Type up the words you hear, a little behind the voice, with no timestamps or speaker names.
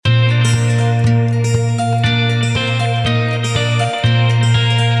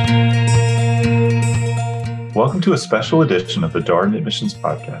Welcome to a special edition of the Darden Admissions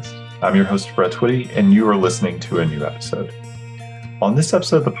podcast. I'm your host, Brett Twitty, and you are listening to a new episode. On this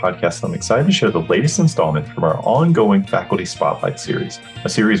episode of the podcast, I'm excited to share the latest installment from our ongoing Faculty Spotlight series, a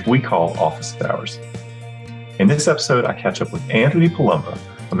series we call Office Hours. In this episode, I catch up with Anthony Palomba,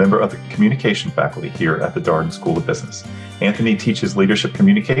 a member of the communication faculty here at the Darden School of Business. Anthony teaches leadership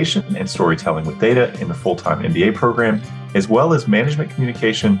communication and storytelling with data in the full-time MBA program, as well as management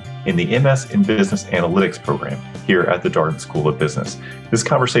communication in the MS in Business Analytics program here at the Darden School of Business. This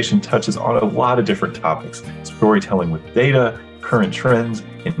conversation touches on a lot of different topics: storytelling with data, current trends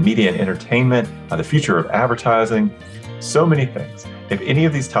in media and entertainment, the future of advertising, so many things. If any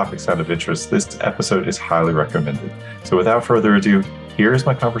of these topics sound of interest, this episode is highly recommended. So without further ado, here is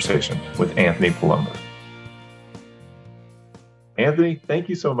my conversation with Anthony Palomba. Anthony, thank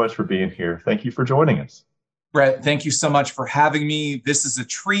you so much for being here. Thank you for joining us. Brett, thank you so much for having me. This is a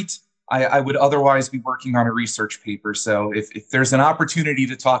treat. I would otherwise be working on a research paper. So if there's an opportunity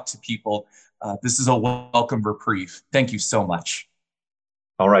to talk to people, this is a welcome reprieve. Thank you so much.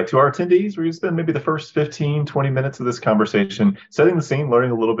 All right, to our attendees, we're going to spend maybe the first 15, 20 minutes of this conversation setting the scene,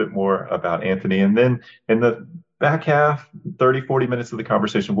 learning a little bit more about Anthony. And then in the back half, 30, 40 minutes of the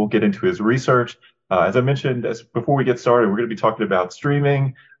conversation, we'll get into his research. As I mentioned, before we get started, we're going to be talking about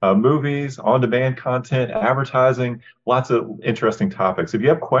streaming, movies, on-demand content, advertising, lots of interesting topics. If you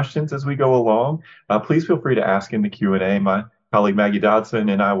have questions as we go along, please feel free to ask in the Q&A. My colleague Maggie Dodson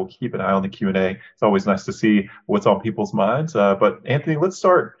and I will keep an eye on the Q&A. It's always nice to see what's on people's minds. But Anthony, let's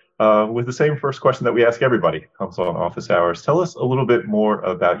start with the same first question that we ask everybody who comes on Office Hours. Tell us a little bit more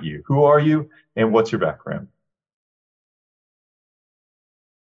about you. Who are you and what's your background?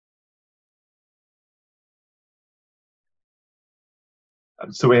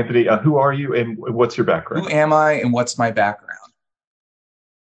 So Anthony, who are you and what's your background? Who am I and what's my background?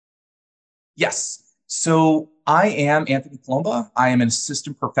 Yes. So I am Anthony Palomba. I am an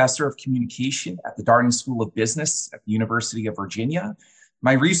assistant professor of communication at the Darden School of Business at the University of Virginia.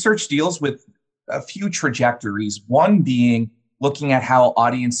 My research deals with a few trajectories, one being looking at how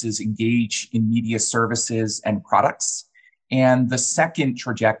audiences engage in media services and products. And the second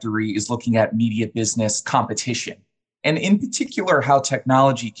trajectory is looking at media business competition, and in particular, how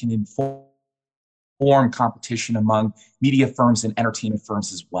technology can inform competition among media firms and entertainment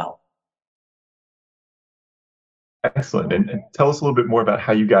firms as well. Excellent. And tell us a little bit more about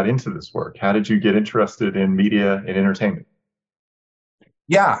how you got into this work. How did you get interested in media and entertainment?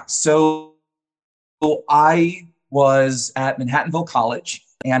 Yeah, so I was at Manhattanville College,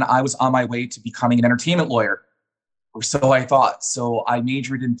 and I was on my way to becoming an entertainment lawyer, or so I thought. So I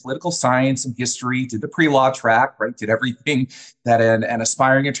majored in political science and history, did the pre-law track, right? Did everything that an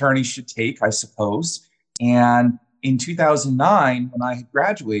aspiring attorney should take, I suppose. And in 2009, when I had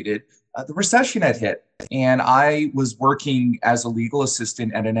graduated, the recession had hit. And I was working as a legal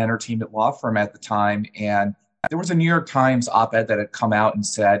assistant at an entertainment law firm at the time. And there was a New York Times op-ed that had come out and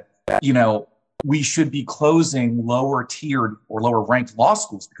said, we should be closing lower tiered or lower ranked law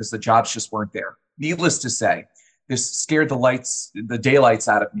schools because the jobs just weren't there. Needless to say, this scared the daylights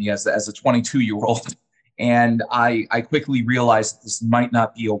out of me as a 22-year-old. And I quickly realized that this might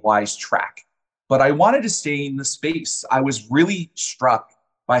not be a wise track. But I wanted to stay in the space. I was really struck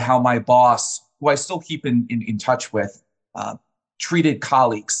by how my boss, who I still keep in touch with, treated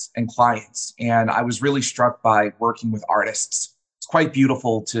colleagues and clients. And I was really struck by working with artists. It's quite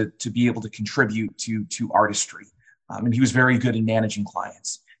beautiful to be able to contribute to artistry. And he was very good in managing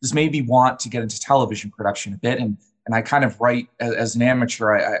clients. This made me want to get into television production a bit. And I kind of write as an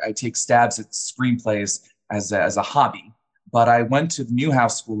amateur. I take stabs at screenplays as a hobby. But I went to the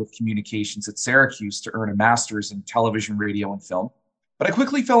Newhouse School of Communications at Syracuse to earn a master's in television, radio, and film. But I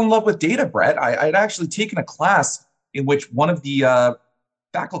quickly fell in love with data, Brett. I'd actually taken a class in which one of the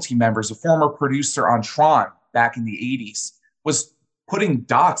faculty members, a former producer on Tron back in the 80s, was putting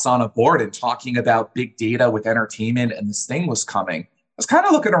dots on a board and talking about big data with entertainment, and this thing was coming. I was kind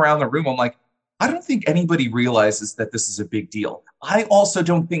of looking around the room. I'm like, I don't think anybody realizes that this is a big deal. I also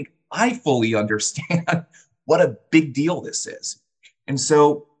don't think I fully understand what a big deal this is. And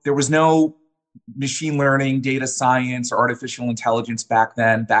so there was no machine learning, data science, or artificial intelligence back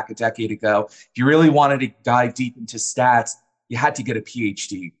then, back a decade ago. If you really wanted to dive deep into stats, you had to get a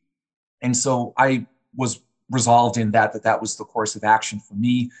PhD. And so I was resolved in that was the course of action for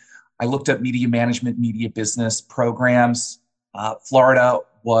me. I looked at media management, media business programs. Florida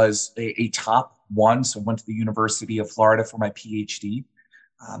was a top one, so I went to the University of Florida for my PhD.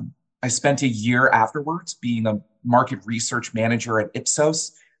 I spent a year afterwards being a market research manager at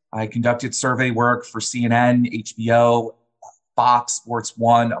Ipsos. I conducted survey work for CNN, HBO, Fox, Sports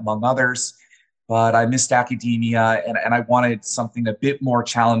One, among others. but I missed academia and I wanted something a bit more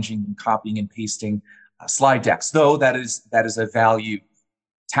challenging than copying and pasting slide decks, though that is a value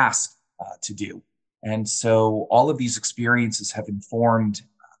task to do. And so all of these experiences have informed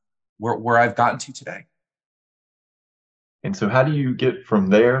where I've gotten to today. And so how do you get from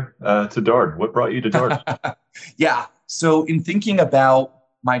there to Darden? What brought you to Darden? Yeah. So in thinking about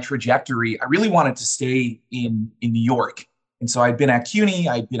my trajectory, I really wanted to stay in New York. And so I'd been at CUNY,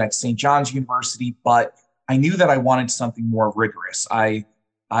 I'd been at St. John's University, but I knew that I wanted something more rigorous. I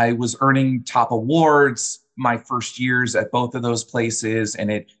was earning top awards my first years at both of those places,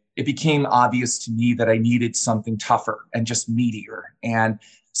 and it became obvious to me that I needed something tougher and just meatier and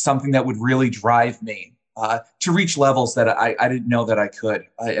something that would really drive me to reach levels that I didn't know that I could.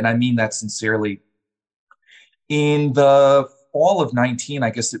 And I mean that sincerely. In the fall of 19, I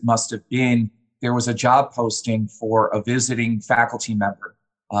guess it must have been, there was a job posting for a visiting faculty member,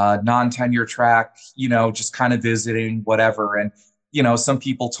 non-tenure track, just kind of visiting, whatever. And, some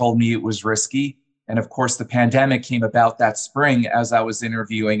people told me it was risky. And of course, the pandemic came about that spring as I was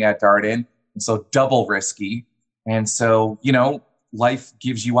interviewing at Darden. And so double risky. And so, life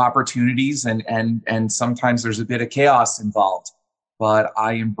gives you opportunities and sometimes there's a bit of chaos involved. But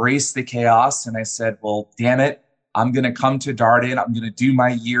I embraced the chaos and I said, well, damn it, I'm going to come to Darden. I'm going to do my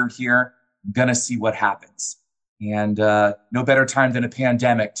year here. I'm going to see what happens. And no better time than a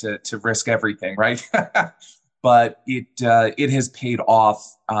pandemic to risk everything, right? But it has paid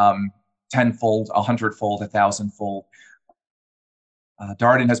off tenfold, 100-fold, 1,000-fold.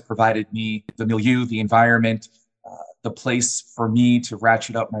 Darden has provided me the milieu, the environment, the place for me to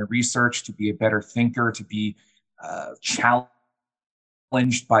ratchet up my research, to be a better thinker, to be challenged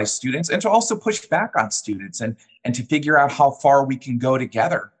by students, and to also push back on students and to figure out how far we can go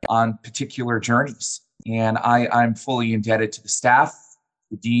together on particular journeys. And I'm fully indebted to the staff,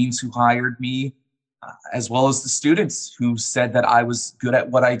 the deans who hired me, as well as the students who said that I was good at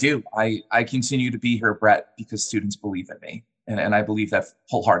what I do. I continue to be here, Brett, because students believe in me, and I believe that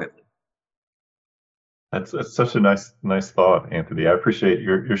wholeheartedly. That's such a nice thought, Anthony. I appreciate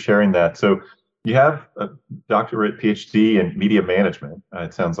your sharing that. So you have a doctorate, PhD in media management,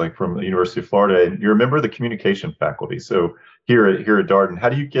 it sounds like, from the University of Florida, and you're a member of the communication faculty. So here at Darden, how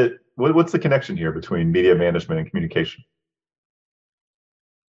do you get, what's the connection here between media management and communication?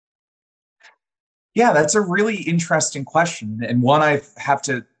 Yeah, that's a really interesting question, and one I have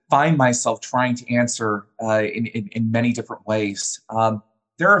to find myself trying to answer in many different ways.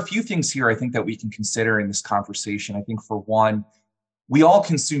 There are a few things here I think that we can consider in this conversation. I think, for one, we all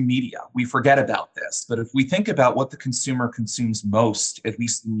consume media. We forget about this. But if we think about what the consumer consumes most, at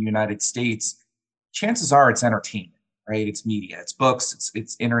least in the United States, chances are it's entertainment, right? It's media, it's books,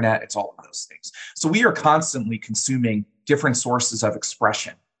 it's internet, it's all of those things. So we are constantly consuming different sources of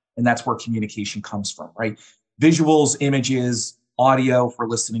expression. And that's where communication comes from, right? Visuals, images, audio for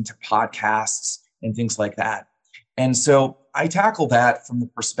listening to podcasts and things like that. And so I tackle that from the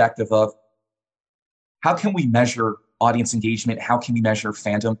perspective of how can we measure audience engagement? How can we measure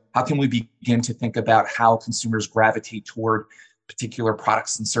fandom? How can we begin to think about how consumers gravitate toward particular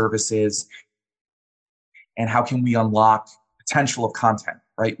products and services? And how can we unlock potential of content,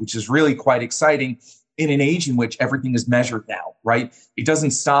 right? Which is really quite exciting in an age in which everything is measured now, right? It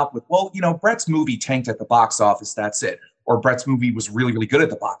doesn't stop with, well, Brett's movie tanked at the box office, that's it. Or Brett's movie was really, really good at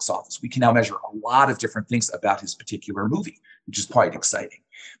the box office. We can now measure a lot of different things about his particular movie, which is quite exciting.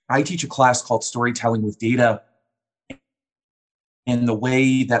 I teach a class called Storytelling with Data. And the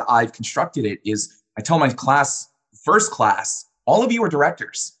way that I've constructed it is I tell my class, first class, all of you are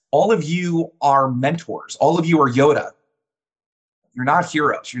directors. All of you are mentors. All of you are Yoda. You're not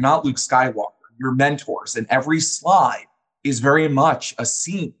heroes. You're not Luke Skywalker. You're mentors. And every slide is very much a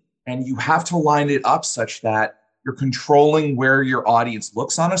scene. And you have to line it up such that you're controlling where your audience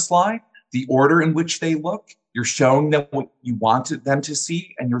looks on a slide, the order in which they look. You're showing them what you wanted them to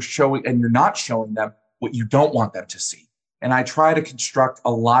see, and you're not showing them what you don't want them to see. And I try to construct a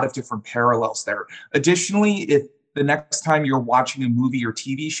lot of different parallels there. Additionally, if the next time you're watching a movie or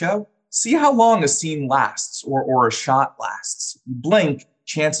TV show, see how long a scene lasts or a shot lasts. If you blink,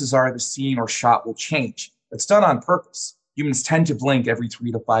 chances are the scene or shot will change. It's done on purpose. Humans tend to blink every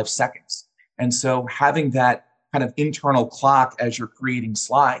 3 to 5 seconds. And so having that kind of internal clock as you're creating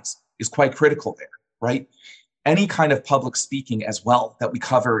slides is quite critical there, right? Any kind of public speaking as well that we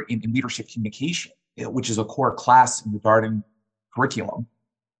cover in leadership communication, which is a core class in the Darden curriculum,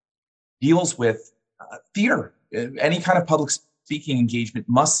 deals with theater. Any kind of public speaking engagement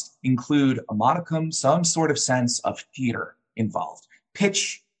must include a modicum, some sort of sense of theater involved.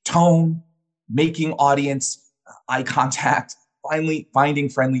 Pitch, tone, making audience eye contact, finally finding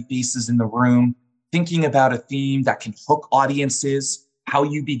friendly faces in the room, thinking about a theme that can hook audiences, how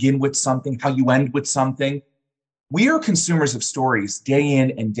you begin with something, how you end with something. We are consumers of stories day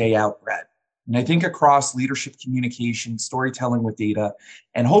in and day out, Brett. And I think across leadership communication, storytelling with data,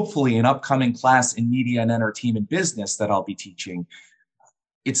 and hopefully an upcoming class in media and entertainment business that I'll be teaching,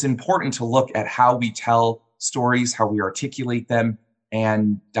 it's important to look at how we tell stories, how we articulate them,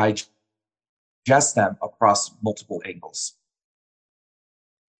 and digest them across multiple angles.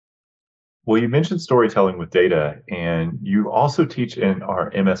 Well, you mentioned storytelling with data, and you also teach in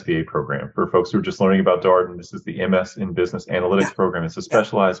our MSBA program. For folks who are just learning about Darden, this is the MS in Business Analytics program. It's a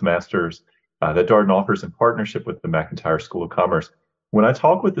specialized master's that Darden offers in partnership with the McIntire School of Commerce. When I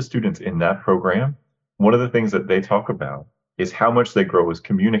talk with the students in that program, one of the things that they talk about is how much they grow as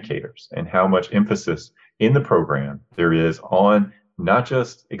communicators and how much emphasis in the program there is on not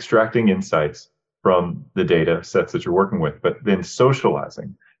just extracting insights from the data sets that you're working with, but then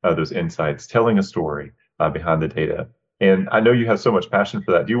socializing those insights, telling a story behind the data. And I know you have so much passion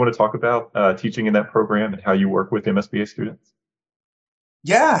for that. Do you want to talk about teaching in that program and how you work with MSBA students?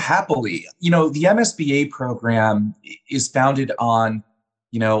 Yeah, happily. The MSBA program is founded on,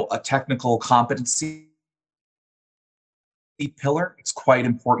 a technical competency pillar. It's quite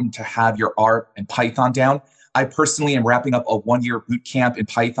important to have your R and Python down. I personally am wrapping up a 1-year boot camp in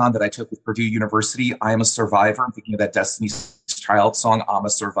Python that I took with Purdue University. I am a survivor. I'm thinking of that Destiny's Child song, I'm a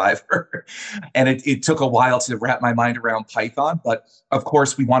survivor. And it took a while to wrap my mind around Python. But of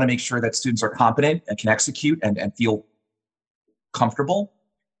course, we want to make sure that students are competent and can execute and feel comfortable.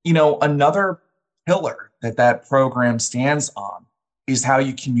 Another pillar that program stands on is how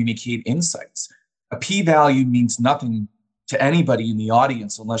you communicate insights. A p-value means nothing to anybody in the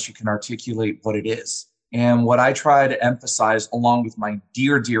audience unless you can articulate what it is. And what I try to emphasize, along with my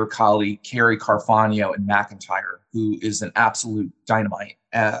dear, dear colleague, Carrie Carfagno in McIntire, who is an absolute dynamite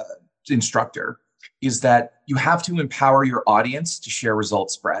instructor, is that you have to empower your audience to share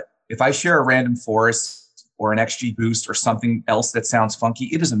results, Brett. If I share a random forest or an XG boost or something else that sounds funky,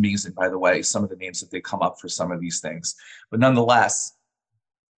 it is amazing, by the way, some of the names that they come up for some of these things. But nonetheless,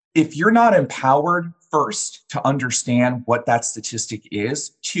 if you're not empowered first to understand what that statistic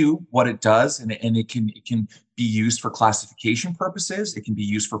is, two, what it does, and it can be used for classification purposes, it can be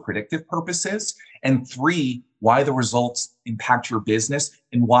used for predictive purposes, and three, why the results impact your business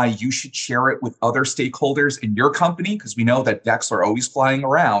and why you should share it with other stakeholders in your company, because we know that decks are always flying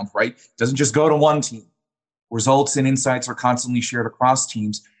around, right? It doesn't just go to one team. Results and insights are constantly shared across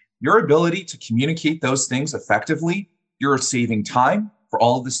teams. Your ability to communicate those things effectively, you're saving time for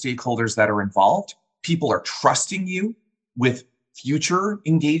all of the stakeholders that are involved. People are trusting you with future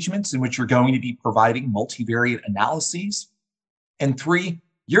engagements in which you're going to be providing multivariate analyses. And three,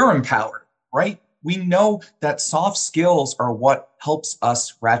 you're empowered, right? We know that soft skills are what helps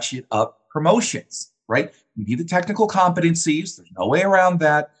us ratchet up promotions, right? We need the technical competencies. There's no way around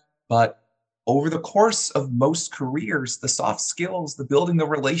that. But over the course of most careers, the soft skills, the building the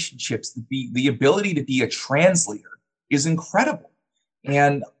relationships, the ability to be a translator is incredible.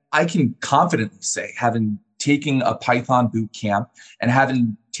 And I can confidently say, having taken a Python boot camp and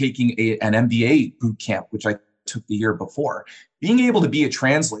having taken an MBA boot camp, which I took the year before, being able to be a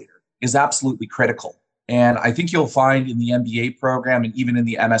translator is absolutely critical. And I think you'll find in the MBA program and even in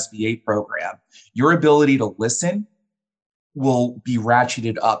the MSBA program, your ability to listen will be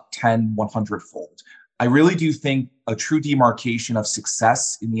ratcheted up 10, 100-fold. I really do think a true demarcation of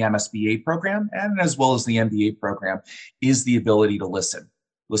success in the MSBA program and as well as the MBA program is the ability to listen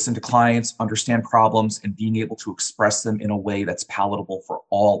to clients, understand problems, and being able to express them in a way that's palatable for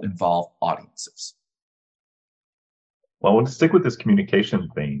all involved audiences. Well, I want to stick with this communication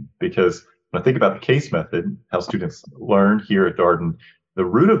theme because when I think about the case method, how students learn here at Darden, the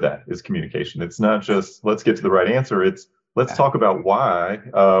root of that is communication. It's not just let's get to the right answer. It's let's talk about why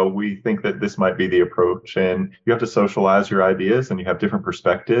we think that this might be the approach. And you have to socialize your ideas and you have different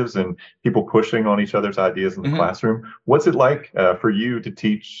perspectives and people pushing on each other's ideas in the classroom. What's it like for you to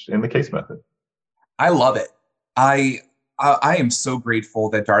teach in the case method? I love it. I am so grateful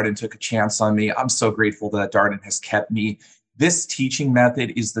that Darden took a chance on me. I'm so grateful that Darden has kept me. This teaching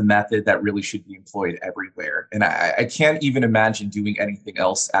method is the method that really should be employed everywhere. And I can't even imagine doing anything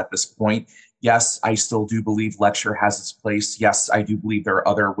else at this point. Yes, I still do believe lecture has its place. Yes, I do believe there are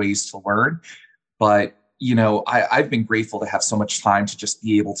other ways to learn. But, I've been grateful to have so much time to just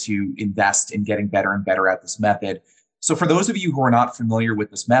be able to invest in getting better and better at this method. So for those of you who are not familiar with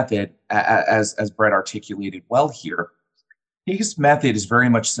this method, as Brett articulated well here, case method is very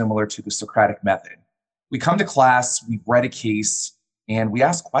much similar to the Socratic method. We come to class, we've read a case, and we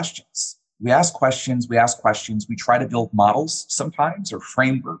ask questions. We ask questions, we try to build models sometimes, or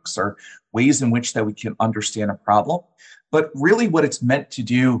frameworks, or ways in which that we can understand a problem. But really what it's meant to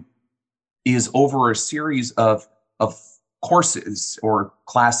do is, over a series of courses or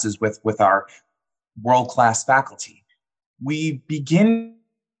classes with our world-class faculty, we begin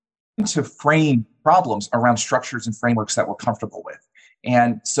to frame problems around structures and frameworks that we're comfortable with.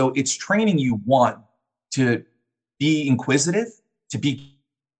 And so it's training you, one, to be inquisitive, to be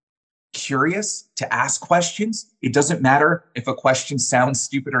curious, to ask questions. It doesn't matter if a question sounds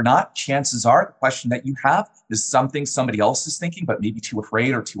stupid or not. Chances are the question that you have is something somebody else is thinking, but maybe too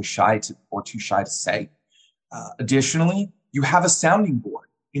afraid or too shy to say. Additionally, you have a sounding board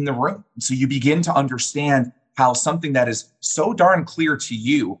in the room. So you begin to understand how something that is so darn clear to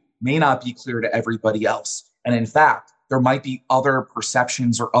you may not be clear to everybody else. And in fact, there might be other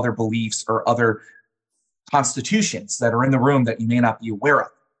perceptions or other beliefs or other constitutions that are in the room that you may not be aware of.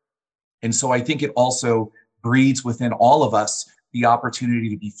 And so I think it also breeds within all of us the opportunity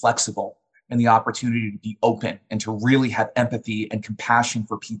to be flexible and the opportunity to be open and to really have empathy and compassion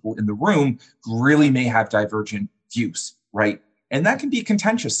for people in the room who really may have divergent views, right? And that can be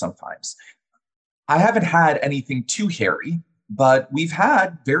contentious sometimes. I haven't had anything too hairy, but we've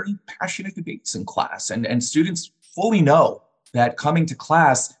had very passionate debates in class, and students fully know that coming to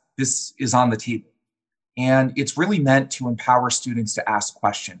class, this is on the table. And it's really meant to empower students to ask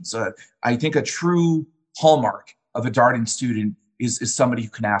questions. I think a true hallmark of a Darden student is somebody who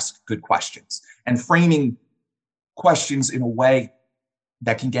can ask good questions, and framing questions in a way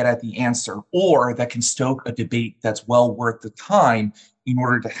that can get at the answer, or that can stoke a debate that's well worth the time in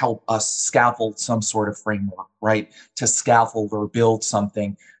order to help us scaffold some sort of framework, right? To scaffold or build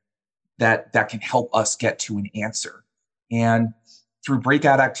something that can help us get to an answer. And through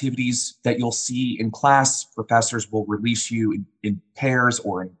breakout activities that you'll see in class, professors will release you in pairs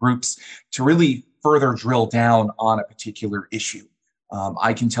or in groups to really further drill down on a particular issue.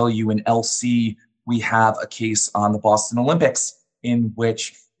 I can tell you in LC, we have a case on the Boston Olympics in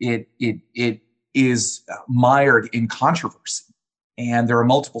which it is mired in controversy. And there are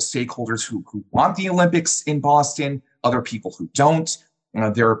multiple stakeholders who want the Olympics in Boston, other people who don't.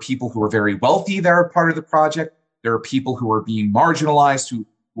 There are people who are very wealthy that are part of the project. There are people who are being marginalized, who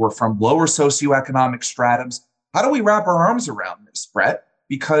are from lower socioeconomic stratums. How do we wrap our arms around this, Brett?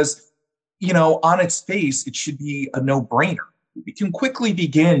 Because, on its face, it should be a no-brainer. We can quickly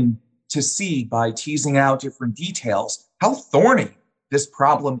begin to see, by teasing out different details, how thorny this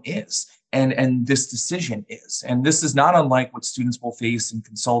problem is and this decision is. And this is not unlike what students will face in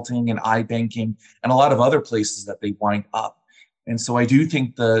consulting and iBanking and a lot of other places that they wind up. And so I do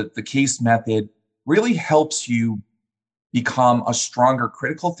think the case method really helps you become a stronger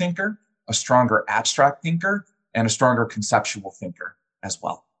critical thinker, a stronger abstract thinker, and a stronger conceptual thinker as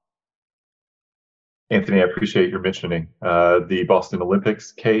well. Anthony, I appreciate your mentioning the Boston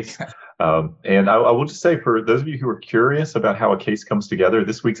Olympics case. And I will just say, for those of you who are curious about how a case comes together,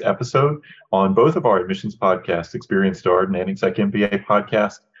 this week's episode on both of our admissions podcasts, Experience Darden and ExecMBA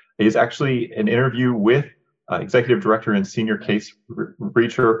podcast, is actually an interview with Executive Director and Senior Case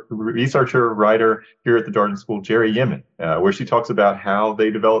Researcher Writer here at the Darden School, Jerry Yemen, where she talks about how they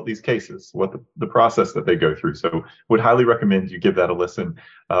develop these cases, what the process that they go through. So would highly recommend you give that a listen.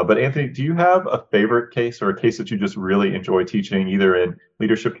 But Anthony, do you have a favorite case or a case that you just really enjoy teaching, either in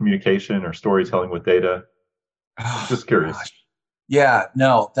leadership communication or storytelling with data? Just curious. Gosh. Yeah,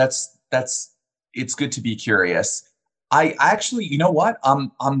 no, that's it's good to be curious. I actually, you know what?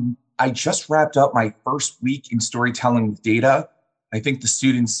 I just wrapped up my first week in storytelling with data. I think the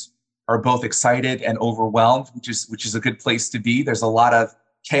students are both excited and overwhelmed, which is a good place to be. There's a lot of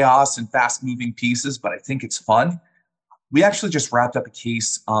chaos and fast moving pieces, but I think it's fun. We actually just wrapped up a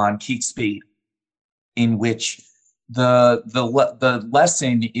case on Kate Spade, in which the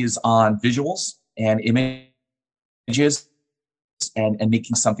lesson is on visuals and images and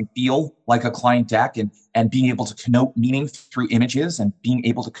making something feel like a client deck, and being able to connote meaning through images, and being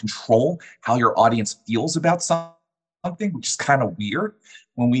able to control how your audience feels about something, which is kind of weird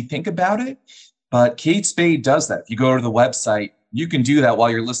when we think about it. But Kate Spade does that. If you go to the website, you can do that while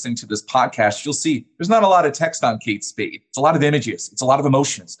you're listening to this podcast. You'll see there's not a lot of text on Kate Spade. It's a lot of images. It's a lot of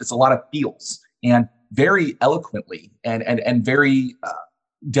emotions. It's a lot of feels, and very eloquently and very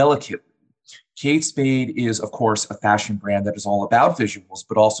delicately. Kate Spade is, of course, a fashion brand that is all about visuals,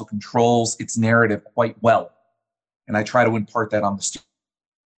 but also controls its narrative quite well. And I try to impart that on the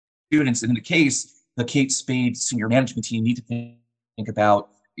students. And in the case, the Kate Spade senior management team need to think about,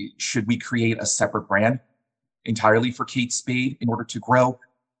 should we create a separate brand entirely for Kate Spade in order to grow?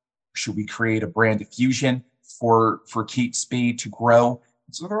 Should we create a brand diffusion for Kate Spade to grow?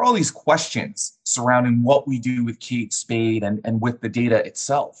 So there are all these questions surrounding what we do with Kate Spade and with the data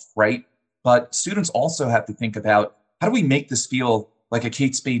itself, right? But students also have to think about, how do we make this feel like a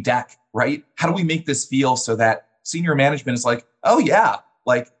Kate Spade deck, right? How do we make this feel so that senior management is like, oh yeah,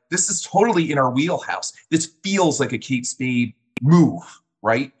 like this is totally in our wheelhouse. This feels like a Kate Spade move,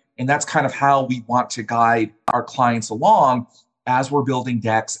 right? And that's kind of how we want to guide our clients along as we're building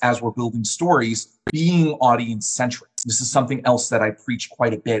decks, as we're building stories, being audience centric. This is something else that I preach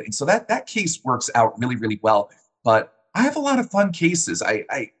quite a bit. And so that case works out really, really well. But I have a lot of fun cases.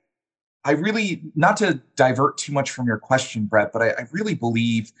 I really, not to divert too much from your question, Brett, but I really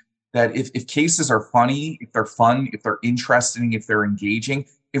believe that if cases are funny, if they're fun, if they're interesting, if they're engaging,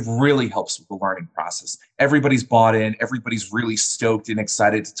 it really helps with the learning process. Everybody's bought in, everybody's really stoked and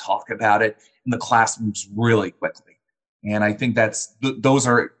excited to talk about it, and the class moves really quickly. And I think those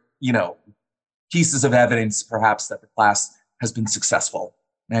are, pieces of evidence perhaps that the class has been successful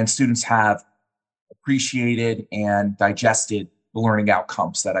and students have appreciated and digested the learning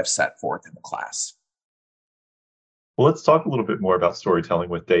outcomes that I've set forth in the class. Well, let's talk a little bit more about storytelling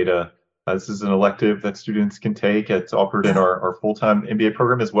with data. This is an elective that students can take. It's offered in our full-time MBA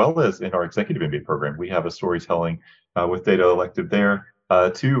program as well as in our executive MBA program. We have a storytelling with data elective there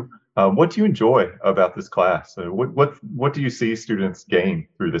too. What do you enjoy about this class? What do you see students gain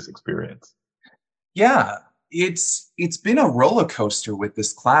through this experience? Yeah, it's been a roller coaster with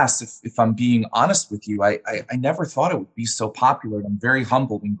this class. If I'm being honest with you, I never thought it would be so popular, and I'm very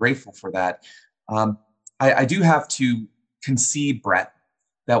humbled and grateful for that. I do have to concede, Brett,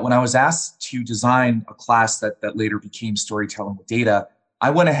 that when I was asked to design a class that later became storytelling with data,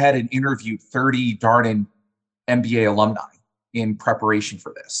 I went ahead and interviewed 30 Darden MBA alumni in preparation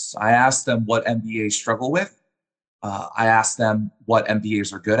for this. I asked them what MBAs struggle with. I asked them what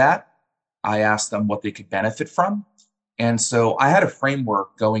MBAs are good at. I asked them what they could benefit from. And so I had a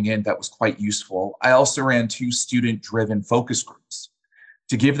framework going in that was quite useful. I also ran 2 student-driven focus groups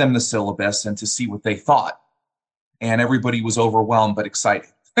to give them the syllabus and to see what they thought. And everybody was overwhelmed but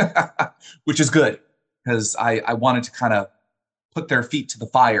excited, which is good because I wanted to kind of put their feet to the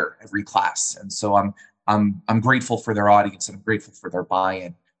fire every class. And so I'm grateful for their audience and I'm grateful for their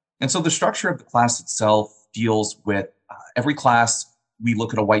buy-in. And so the structure of the class itself deals with every class. We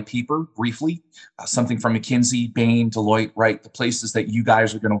look at a white paper briefly, something from McKinsey, Bain, Deloitte, right? The places that you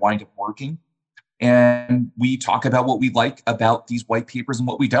guys are going to wind up working. And we talk about what we like about these white papers and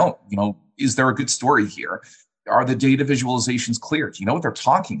what we don't. Is there a good story here? Are the data visualizations clear? Do you know what they're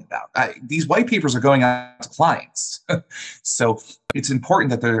talking about? These white papers are going out to clients. So it's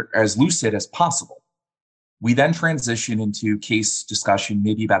important that they're as lucid as possible. We then transition into case discussion,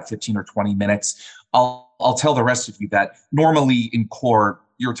 maybe about 15 or 20 minutes. I'll tell the rest of you that normally in core,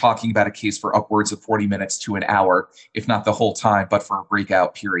 you're talking about a case for upwards of 40 minutes to an hour, if not the whole time, but for a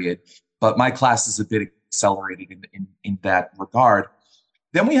breakout period. But my class is a bit accelerated in that regard.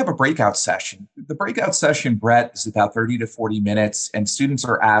 Then we have a breakout session. The breakout session, Brett, is about 30 to 40 minutes, and students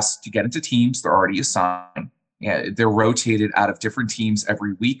are asked to get into teams. They're already assigned. They're rotated out of different teams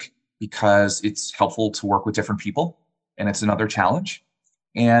every week because it's helpful to work with different people, and it's another challenge.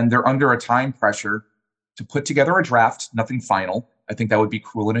 And they're under a time pressure to put together a draft, nothing final. I think that would be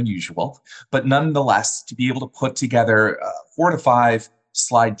cruel and unusual, but nonetheless, to be able to put together a 4 to 5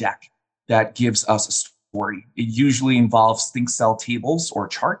 slide deck that gives us a story. It usually involves think cell tables or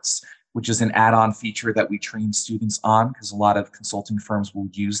charts, which is an add-on feature that we train students on because a lot of consulting firms will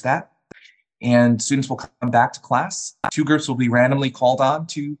use that. And students will come back to class. 2 groups will be randomly called on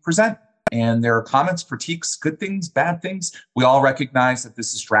to present. And there are comments, critiques, good things, bad things. We all recognize that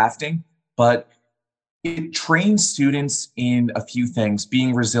this is drafting, but it trains students in a few things: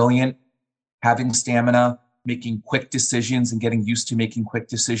 being resilient, having stamina, making quick decisions and getting used to making quick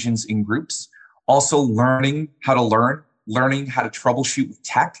decisions in groups. Also learning how to learning how to troubleshoot with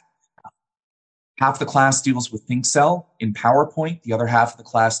tech. Half the class deals with ThinkCell in PowerPoint. The other half of the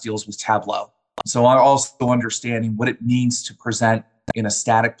class deals with Tableau. So I'm also understanding what it means to present in a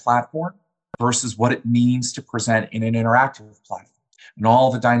static platform versus what it means to present in an interactive platform and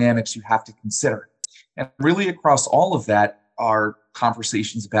all the dynamics you have to consider. And really across all of that are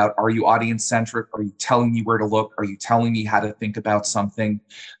conversations about, are you audience centric? Are you telling me where to look? Are you telling me how to think about something?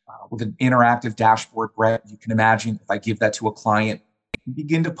 With an interactive dashboard, Brett, you can imagine if I give that to a client,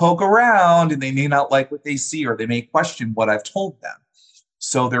 begin to poke around and they may not like what they see or they may question what I've told them.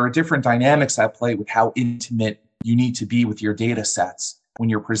 So there are different dynamics at play with how intimate you need to be with your data sets when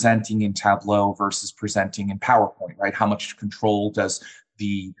you're presenting in Tableau versus presenting in PowerPoint, right? How much control does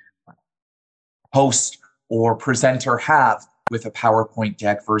the host or presenter have with a PowerPoint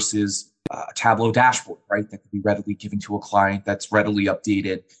deck versus a Tableau dashboard, right? That could be readily given to a client, that's readily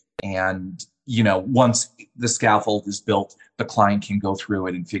updated. And, once the scaffold is built, the client can go through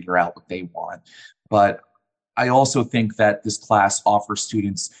it and figure out what they want. But I also think that this class offers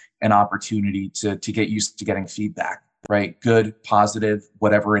students an opportunity to get used to getting feedback, right? Good, positive,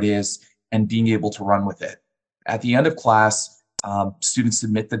 whatever it is, and being able to run with it. At the end of class, students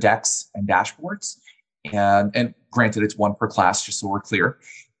submit the decks and dashboards. And granted, it's one per class, just so we're clear.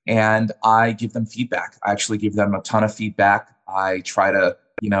 And I give them feedback. I actually give them a ton of feedback. I try to,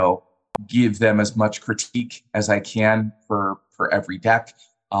 give them as much critique as I can for every deck.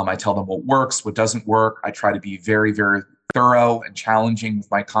 I tell them what works, what doesn't work. I try to be very, very thorough and challenging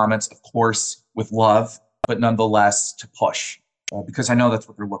with my comments, of course, with love, but nonetheless to push, because I know that's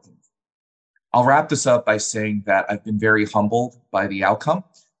what they're looking for. I'll wrap this up by saying that I've been very humbled by the outcome.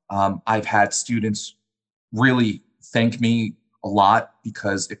 I've had students really thank me a lot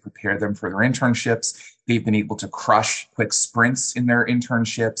because it prepared them for their internships. They've been able to crush quick sprints in their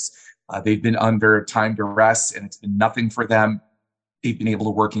internships. They've been under time duress and it's been nothing for them. They've been able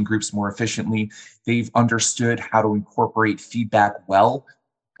to work in groups more efficiently. They've understood how to incorporate feedback well.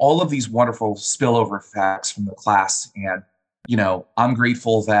 All of these wonderful spillover effects from the class. And, I'm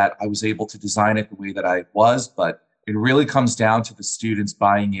grateful that I was able to design it the way that I was, but it really comes down to the students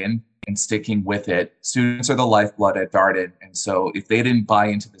buying in and sticking with it. Students are the lifeblood at Darden. And so if they didn't buy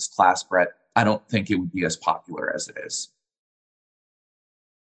into this class, Brett, I don't think it would be as popular as it is.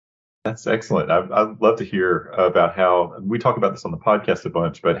 That's excellent. I'd love to hear about how we talk about this on the podcast a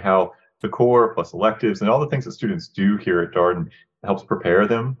bunch, but how the core plus electives and all the things that students do here at Darden helps prepare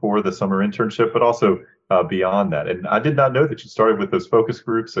them for the summer internship, but also beyond that. And I did not know that you started with those focus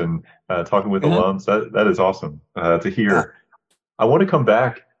groups and talking with alums. That is awesome to hear. Yeah. I want to come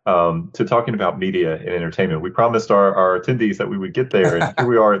back to talking about media and entertainment. We promised our attendees that we would get there, and here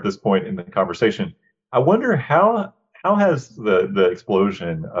we are at this point in the conversation. I wonder how has the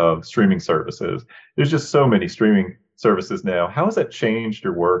explosion of streaming services, there's just so many streaming services now, how has that changed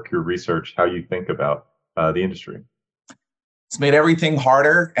your work, your research, how you think about the industry? It's made everything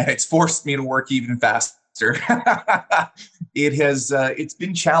harder and it's forced me to work even faster. It's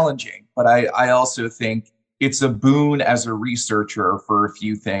been challenging, but I also think it's a boon as a researcher for a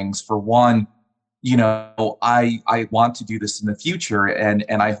few things. For one, I want to do this in the future, and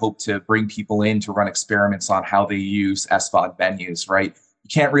I hope to bring people in to run experiments on how they use SVOD venues, right? You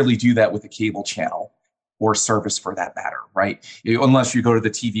can't really do that with a cable channel or service for that matter, right? Unless you go to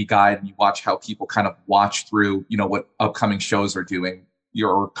the TV Guide and you watch how people kind of watch through, what upcoming shows are doing,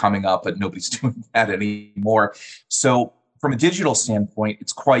 you're coming up, but nobody's doing that anymore. So from a digital standpoint,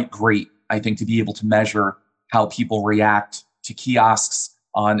 it's quite great, I think, to be able to measure how people react to kiosks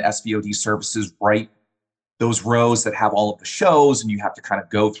on SVOD services, right? Those rows that have all of the shows and you have to kind of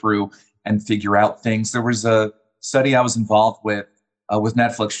go through and figure out things. There was a study I was involved with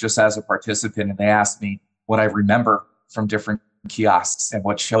Netflix just as a participant, and they asked me what I remember from different kiosks and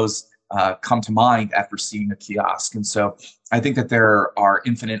what shows come to mind after seeing a kiosk. And so I think that there are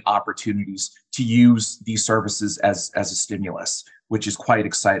infinite opportunities to use these services as a stimulus, which is quite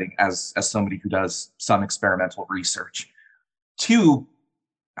exciting as somebody who does some experimental research. Two,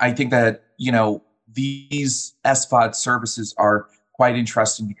 I think that, these SVOD services are quite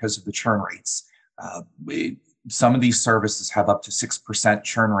interesting because of the churn rates. Some of these services have up to 6%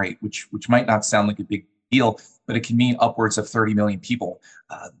 churn rate, which might not sound like a big deal, but it can mean upwards of 30 million people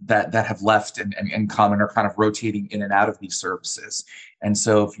that have left and come and are kind of rotating in and out of these services. And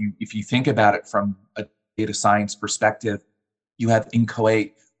so if you think about it from a data science perspective, you have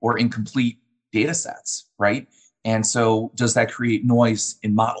inchoate or incomplete data sets, right? And so does that create noise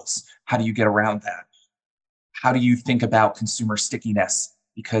in models? How do you get around that? How do you think about consumer stickiness?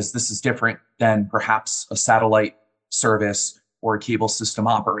 Because this is different than perhaps a satellite service or a cable system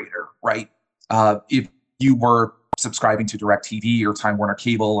operator, right? If you were subscribing to DirecTV or Time Warner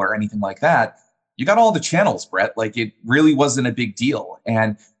Cable or anything like that, you got all the channels, Brett. Like, it really wasn't a big deal.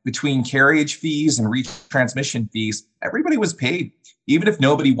 And between carriage fees and retransmission fees, everybody was paid. Even if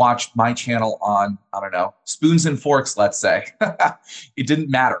nobody watched my channel on, I don't know, Spoons and Forks, let's say, it didn't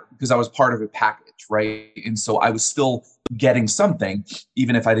matter because I was part of a package, right? And so I was still getting something,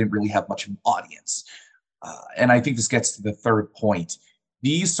 even if I didn't really have much of an audience. And I think this gets to the third point.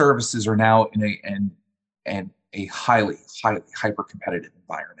 These services are now in a highly hyper-competitive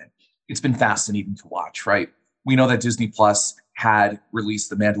environment. It's been fascinating to watch, right? We know that Disney Plus had released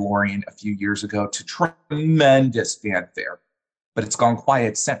The Mandalorian a few years ago to tremendous fanfare, but it's gone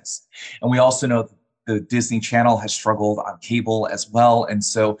quiet since. And we also know the Disney Channel has struggled on cable as well. And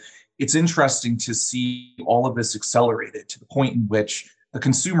so it's interesting to see all of this accelerated to the point in which the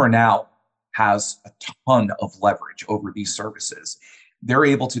consumer now has a ton of leverage over these services. They're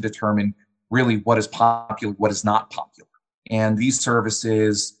able to determine really what is popular, what is not popular. And these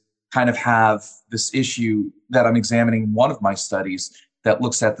services kind of have this issue that I'm examining in one of my studies that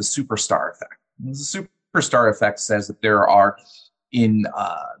looks at the superstar effect. And the superstar effect says that there are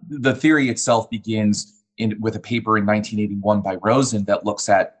the theory itself begins with a paper in 1981 by Rosen that looks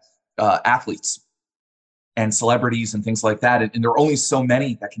at athletes and celebrities and things like that. And there are only so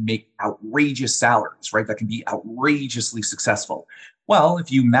many that can make outrageous salaries, right? That can be outrageously successful. Well,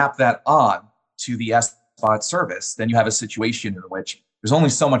 if you map that on to the SVOD service, then you have a situation in which there's only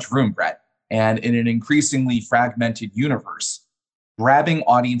so much room, Brett. And in an increasingly fragmented universe, grabbing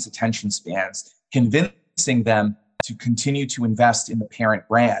audience attention spans, convincing them to continue to invest in the parent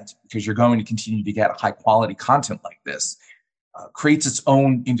brand because you're going to continue to get high quality content like this, creates its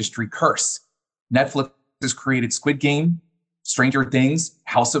own industry curse. Netflix has created Squid Game, Stranger Things,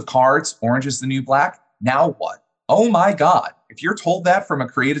 House of Cards, Orange is the New Black. Now what? Oh my God. If you're told that from a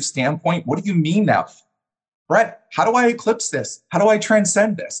creative standpoint, what do you mean now? Brett, how do I eclipse this? How do I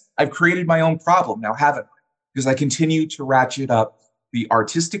transcend this? I've created my own problem now, haven't I? Because I continue to ratchet up the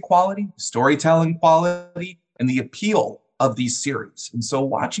artistic quality, the storytelling quality, and the appeal of these series. And so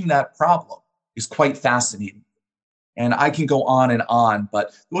watching that problem is quite fascinating. And I can go on,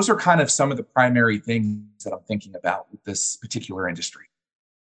 but those are kind of some of the primary things that I'm thinking about with this particular industry.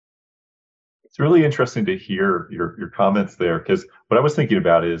 It's really interesting to hear your comments there, because what I was thinking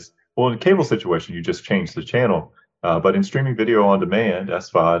about is, well, in a cable situation, you just change the channel. But in streaming video on demand,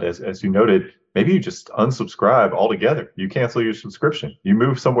 SVOD, as you noted, maybe you just unsubscribe altogether. You cancel your subscription. You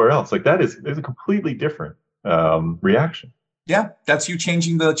move somewhere else. Like that is a completely different reaction. Yeah, that's you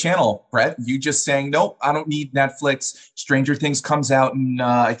changing the channel, Brett. You just saying, nope, I don't need Netflix. Stranger Things comes out in,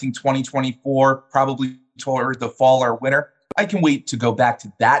 I think, 2024, probably toward the fall or winter. I can wait to go back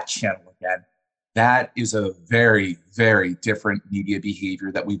to that channel again. That is a very, very different media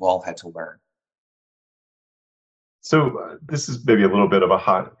behavior that we've all had to learn. So this is maybe a little bit of a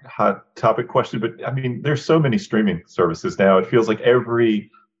hot topic question, but I mean, there's so many streaming services now. It feels like every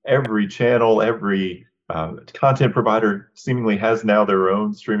channel, every content provider seemingly has now their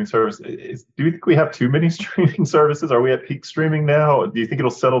own streaming service. Do you think we have too many streaming services? Are we at peak streaming now? Do you think it'll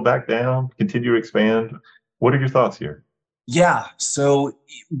settle back down, continue to expand? What are your thoughts here? Yeah. So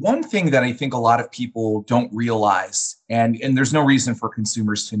one thing that I think a lot of people don't realize, and there's no reason for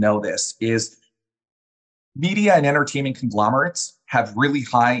consumers to know this, is media and entertainment conglomerates have really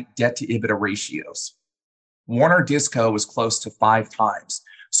high debt to EBITDA ratios. Warner Disco is close to 5 times.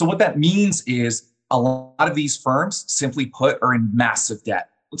 So what that means is a lot of these firms, simply put, are in massive debt.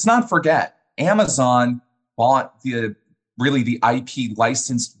 Let's not forget, Amazon bought the IP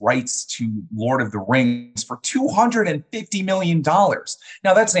licensed rights to Lord of the Rings for $250 million.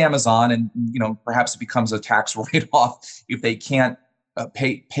 Now that's Amazon, and perhaps it becomes a tax write-off if they can't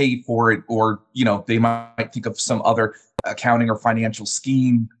pay for it, or they might think of some other accounting or financial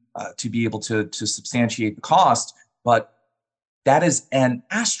scheme to be able to substantiate the cost. But that is an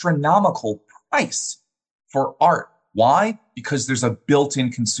astronomical price for art. Why? Because there's a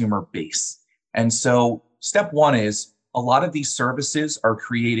built-in consumer base. And so step one is a lot of these services are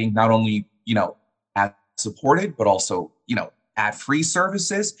creating not only, ad supported, but also, ad free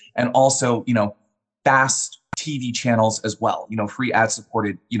services, and also, fast TV channels as well, free ad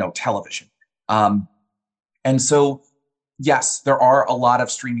supported, television. And so, yes, there are a lot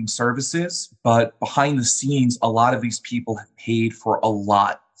of streaming services, but behind the scenes, a lot of these people have paid for a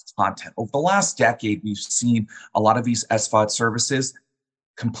lot of content. Over the last decade, we've seen a lot of these SVOD services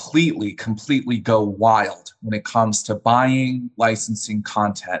completely go wild when it comes to buying, licensing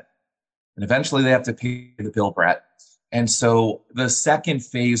content. And eventually they have to pay the bill, Brett. And so the second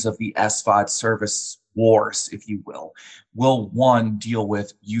phase of the SVOD service wars, if you will one, deal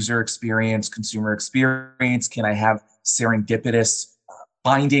with user experience, consumer experience. Can I have serendipitous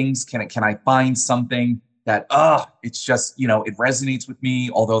findings? Can I find something that, it's just, it resonates with me,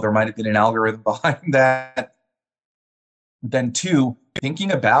 although there might have been an algorithm behind that. Then two,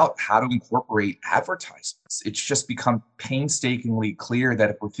 thinking about how to incorporate advertisements. It's just become painstakingly clear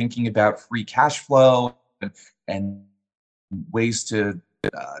that if we're thinking about free cash flow and ways to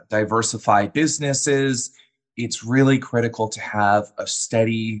diversify businesses, it's really critical to have a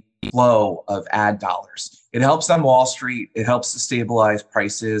steady flow of ad dollars. It helps on Wall Street. It helps to stabilize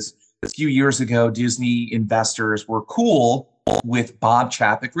prices. A few years ago, Disney investors were cool with Bob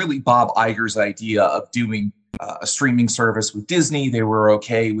Chapek, really Bob Iger's idea of doing a streaming service with Disney. They were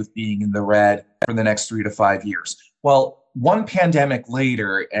okay with being in the red for the next 3 to 5 years. Well, one pandemic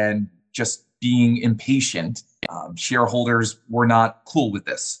later, and just being impatient, Shareholders were not cool with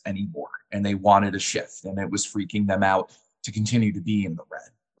this anymore, and they wanted a shift, and it was freaking them out to continue to be in the red.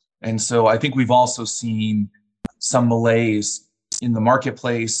 And so I think we've also seen some malaise in the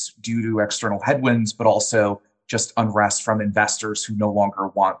marketplace due to external headwinds, but also just unrest from investors who no longer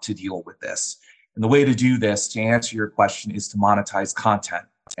want to deal with this. And the way to do this, to answer your question, is to monetize content.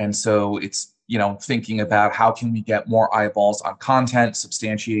 And so it's, thinking about how can we get more eyeballs on content,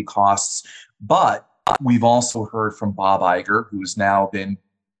 substantiate costs. But we've also heard from Bob Iger, who's now been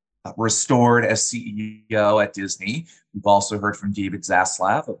restored as CEO at Disney. We've also heard from David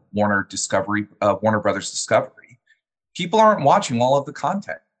Zaslav of Warner Brothers Discovery. People aren't watching all of the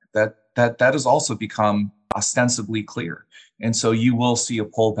content. That has also become ostensibly clear. And so you will see a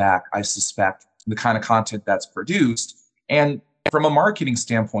pullback, I suspect, in the kind of content that's produced. And from a marketing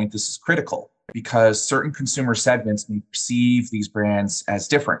standpoint, this is critical because certain consumer segments may perceive these brands as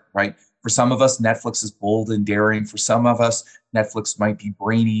different, right? For some of us, Netflix is bold and daring. For some of us, Netflix might be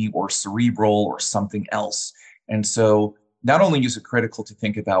brainy or cerebral or something else. And so not only is it critical to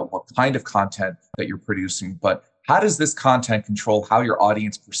think about what kind of content that you're producing, but how does this content control how your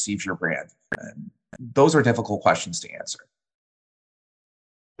audience perceives your brand? And those are difficult questions to answer.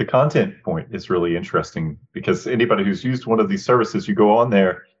 The content point is really interesting because anybody who's used one of these services, you go on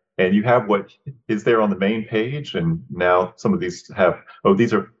there and you have what is there on the main page. And now some of these have,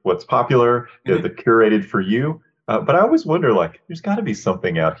 these are what's popular, they're curated for you. But I always wonder, there's got to be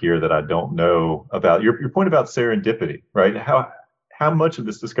something out here that I don't know about. Your point about serendipity, right? How much of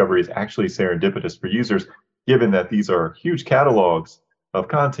this discovery is actually serendipitous for users, given that these are huge catalogs of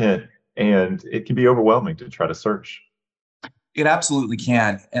content and it can be overwhelming to try to search? It absolutely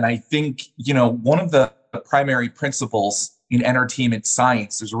can. And I think, one of the primary principles in entertainment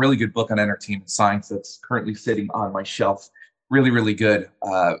science, there's a really good book on entertainment science that's currently sitting on my shelf. Really, really good.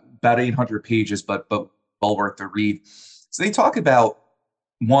 About 800 pages, but well worth the read. So they talk about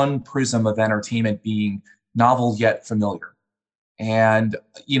one prism of entertainment being novel yet familiar. And,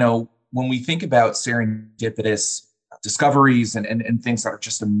 when we think about serendipitous discoveries and things that are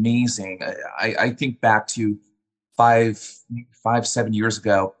just amazing, I think back to 7 years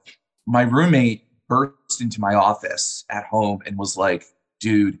ago, my roommate burst into my office at home and was like,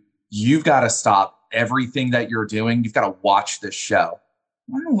 dude, you've got to stop everything that you're doing. You've got to watch this show.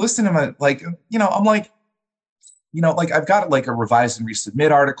 I'm listening to I've got a revise and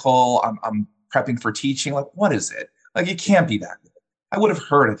resubmit article. I'm prepping for teaching. What is it? It can't be that good. I would have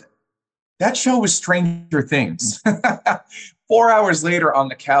heard of it. That show was Stranger Things. 4 hours later on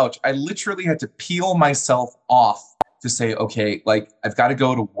the couch, I literally had to peel myself off to say, okay, I've got to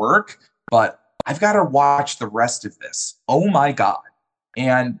go to work, but I've got to watch the rest of this. Oh my God.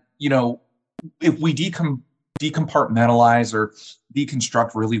 And, if we decompartmentalize or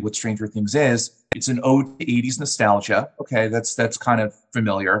deconstruct really what Stranger Things is, it's an ode to 80s nostalgia. Okay, that's kind of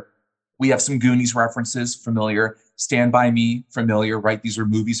familiar. We have some Goonies references, familiar. Stand By Me, familiar, right? These are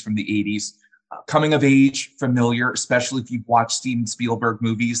movies from the 80s. Coming of age, familiar, especially if you've watched Steven Spielberg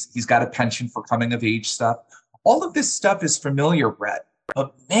movies. He's got a penchant for coming of age stuff. All of this stuff is familiar, Brett.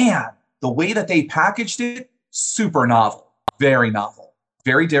 But man, the way that they packaged it, super novel, very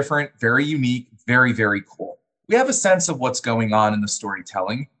different, very unique, very, very cool. We have a sense of what's going on in the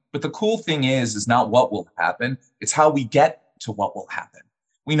storytelling, but the cool thing is not what will happen. It's how we get to what will happen.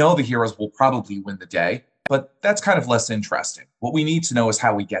 We know the heroes will probably win the day, but that's kind of less interesting. What we need to know is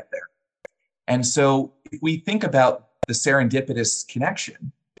how we get there. And so if we think about the serendipitous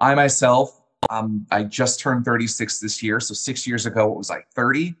connection, I myself, I just turned 36 this year. So 6 years ago, it was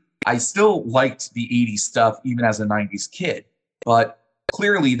 30. I still liked the 80s stuff, even as a 90s kid. But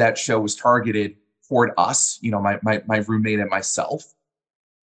clearly that show was targeted toward us, my roommate and myself.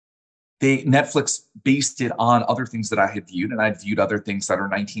 Netflix based it on other things that I had viewed, and I'd viewed other things that are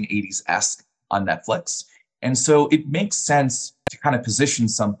 1980s-esque on Netflix. And so it makes sense to kind of position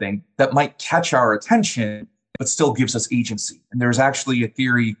something that might catch our attention, but still gives us agency. And there's actually a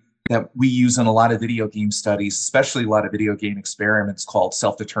theory that we use in a lot of video game studies, especially a lot of video game experiments, called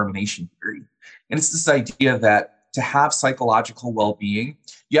self-determination theory. And it's this idea that to have psychological well-being,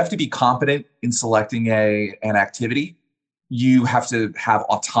 you have to be competent in selecting an activity. You have to have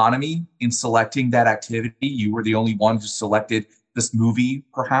autonomy in selecting that activity. You were the only one who selected this movie,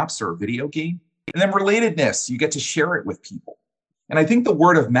 perhaps, or a video game. And then relatedness, you get to share it with people. And I think the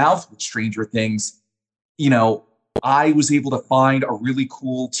word of mouth with Stranger Things, I was able to find a really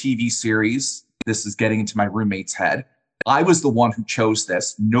cool TV series. This is getting into my roommate's head. I was the one who chose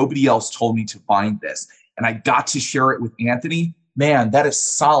this. Nobody else told me to find this. And I got to share it with Anthony. Man, that is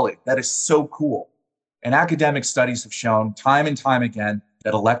solid. That is so cool. And academic studies have shown time and time again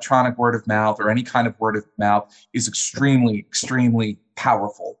that electronic word of mouth or any kind of word of mouth is extremely, extremely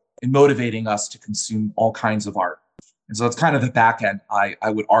powerful in motivating us to consume all kinds of art. And so it's kind of the back end, I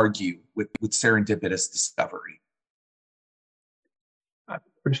would argue, with serendipitous discovery. I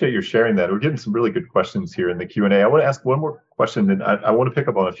appreciate you sharing that. We're getting some really good questions here in the Q&A. I want to ask one more question, and I want to pick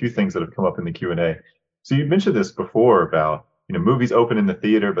up on a few things that have come up in the Q&A. So you mentioned this before about, movies open in the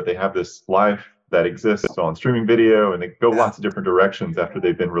theater, but they have this life that exists on streaming video, and they go lots of different directions after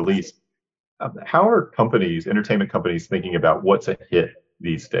they've been released. How are entertainment companies, thinking about what's a hit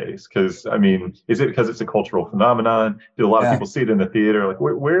these days? Because, is it because it's a cultural phenomenon? Do a lot of people see it in the theater? Like,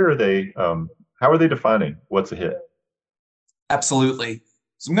 where are they? How are they defining what's a hit? Absolutely.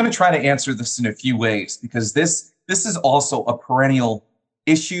 So I'm going to try to answer this in a few ways, because this is also a perennial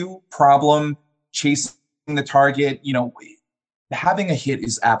issue, problem, chasing the target. Having a hit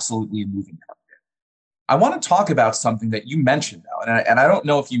is absolutely a moving target. I want to talk about something that you mentioned, though, and I don't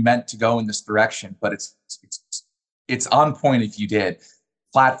know if you meant to go in this direction, but it's on point if you did.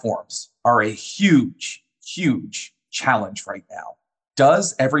 Platforms are a huge, huge challenge right now.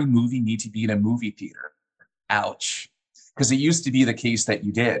 Does every movie need to be in a movie theater? Ouch. Because it used to be the case that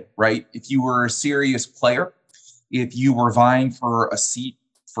you did, right? If you were a serious player, if you were vying for a seat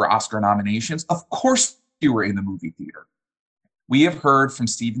for Oscar nominations, of course you were in the movie theater. We have heard from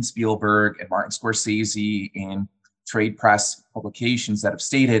Steven Spielberg and Martin Scorsese in trade press publications that have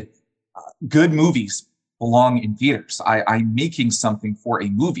stated good movies belong in theaters. I'm making something for a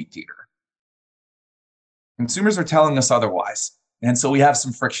movie theater. Consumers are telling us otherwise. And so we have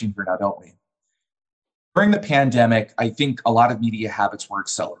some friction here now, don't we? During the pandemic, I think a lot of media habits were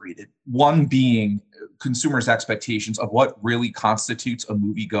accelerated. One being consumers' expectations of what really constitutes a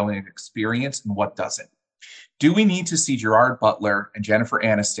movie-going experience and what doesn't. Do we need to see Gerard Butler and Jennifer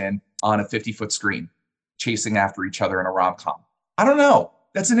Aniston on a 50-foot screen chasing after each other in a rom-com? I don't know.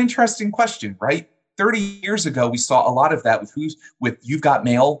 That's an interesting question, right? 30 years ago, we saw a lot of that with You've Got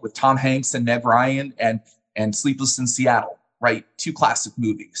Mail, with Tom Hanks and Meg Ryan, and Sleepless in Seattle, right? Two classic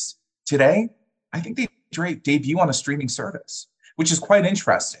movies. Today, I think they debut on a streaming service, which is quite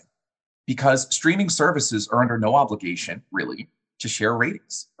interesting, because streaming services are under no obligation, really, to share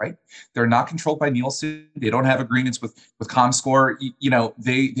ratings, right? They're not controlled by Nielsen. They don't have agreements with Comscore.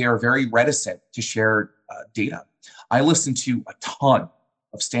 They are very reticent to share data. I listen to a ton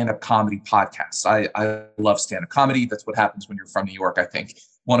of stand-up comedy podcasts. I love stand-up comedy. That's what happens when you're from New York, I think.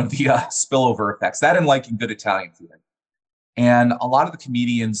 One of the spillover effects, that and liking good Italian food. And a lot of the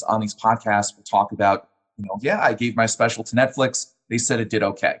comedians on these podcasts will talk about, I gave my special to Netflix. They said it did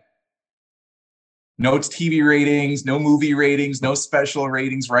okay. No TV ratings, no movie ratings, no special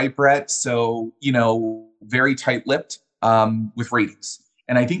ratings, right, Brett? So, very tight-lipped with ratings.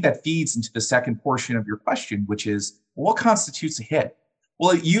 And I think that feeds into the second portion of your question, which is, what constitutes a hit?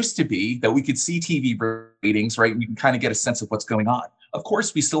 Well, it used to be that we could see TV ratings, right? We can kind of get a sense of what's going on. Of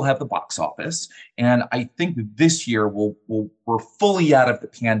course, we still have the box office. And I think that this year we're fully out of the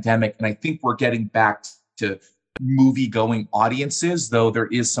pandemic. And I think we're getting back to movie-going audiences, though there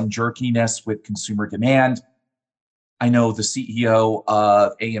is some jerkiness with consumer demand. I know the CEO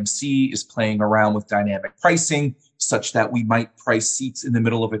of AMC is playing around with dynamic pricing, such that we might price seats in the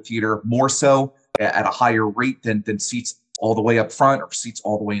middle of a theater more so at a higher rate than seats all the way up front or seats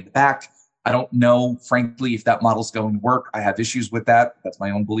all the way in the back. I don't know, frankly, if that model's going to work. I have issues with that. That's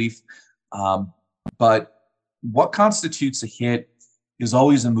my own belief. But what constitutes a hit is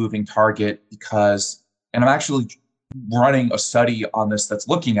always a moving target, because, and I'm actually running a study on this that's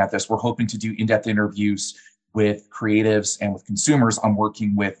looking at this. We're hoping to do in-depth interviews with creatives and with consumers. I'm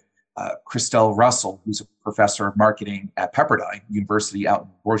working with Christelle Russell, who's a professor of marketing at Pepperdine University out in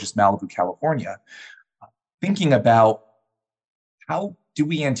gorgeous Malibu, California, thinking about how do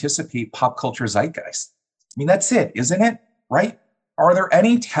we anticipate pop culture zeitgeist? That's it, isn't it? Right? Are there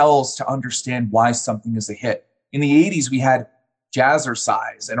any tells to understand why something is a hit? In the 80s, we had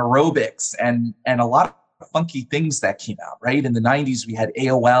jazzercise and aerobics and a lot of funky things that came out, right? In the 90s, we had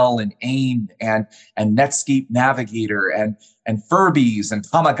AOL and AIM and Netscape Navigator and Furbies and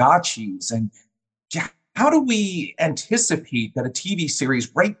Tamagotchis. And how do we anticipate that a TV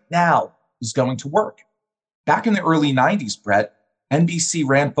series right now is going to work? Back in the early 90s, Brett, NBC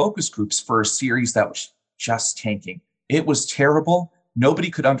ran focus groups for a series that was just tanking. It was terrible.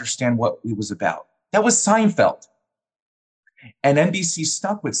 Nobody could understand what it was about. That was Seinfeld. And NBC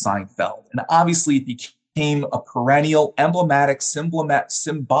stuck with Seinfeld. And obviously it became a perennial, emblematic,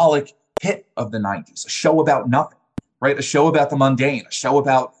 symbolic hit of the 90s. A show about nothing, right? A show about the mundane, a show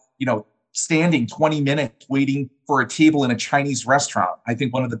about, standing 20 minutes waiting for a table in a Chinese restaurant. I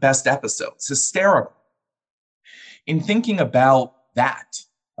think one of the best episodes, hysterical. In thinking about that.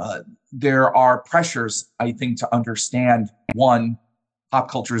 There are pressures, I think, to understand one, pop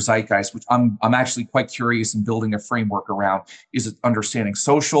culture zeitgeist, which I'm actually quite curious in building a framework around. Is it understanding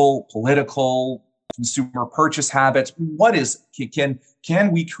social, political, consumer purchase habits? What is,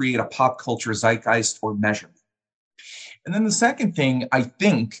 can we create a pop culture zeitgeist or measurement? And then the second thing, I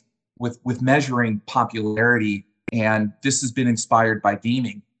think, with measuring popularity, and this has been inspired by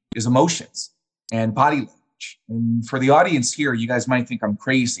gaming, is emotions and body language. And for the audience here, you guys might think I'm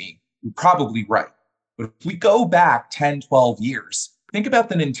crazy. You're probably right. But if we go back 10, 12 years, think about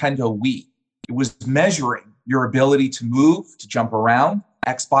the Nintendo Wii. It was measuring your ability to move, to jump around.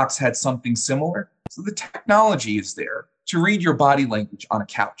 Xbox had something similar. So the technology is there to read your body language on a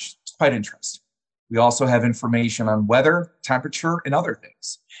couch. It's quite interesting. We also have information on weather, temperature, and other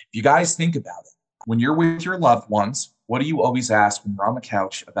things. If you guys think about it, when you're with your loved ones, what do you always ask when you're on the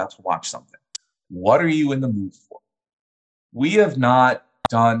couch about to watch something? What are you in the mood for? We have not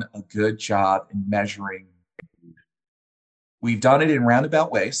done a good job in measuring mood. We've done it in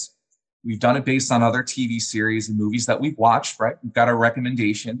roundabout ways. We've done it based on other TV series and movies that we've watched, right? We've got our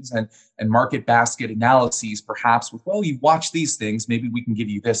recommendations and market basket analyses, perhaps with, well, you've watched these things, maybe we can give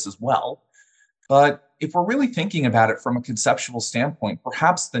you this as well. But if we're really thinking about it from a conceptual standpoint,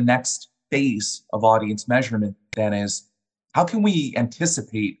 perhaps the next phase of audience measurement then is, how can we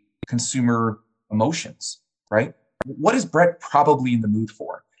anticipate consumer emotions, right? What is Brett probably in the mood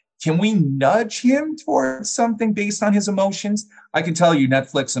for? Can we nudge him towards something based on his emotions? I can tell you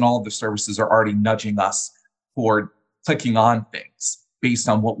Netflix and all of the services are already nudging us toward clicking on things based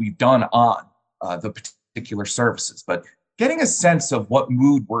on what we've done on the particular services. But getting a sense of what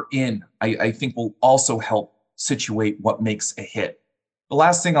mood we're in, I think will also help situate what makes a hit. The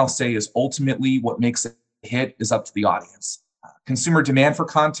last thing I'll say is ultimately what makes a hit is up to the audience. Consumer demand for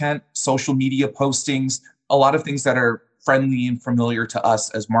content, social media postings, a lot of things that are friendly and familiar to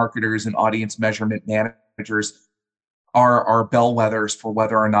us as marketers and audience measurement managers are bellwethers for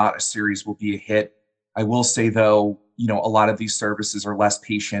whether or not a series will be a hit. I will say, though, a lot of these services are less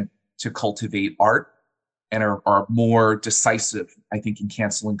patient to cultivate art and are more decisive, I think, in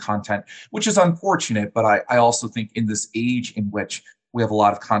canceling content, which is unfortunate. But I also think in this age in which we have a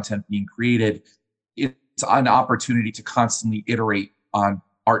lot of content being created, it's an opportunity to constantly iterate on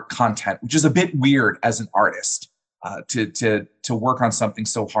art content, which is a bit weird as an artist, to work on something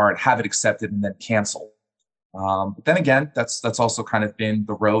so hard, have it accepted, and then cancel. But then again, that's also kind of been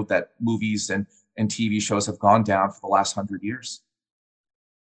the road that movies and TV shows have gone down for the last 100 years.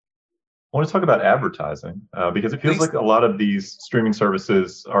 I want to talk about advertising because it feels Please. like a lot of these streaming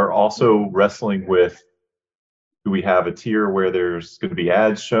services are also wrestling with, do we have a tier where there's going to be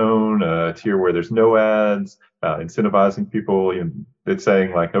ads shown, a tier where there's no ads, incentivizing people? It's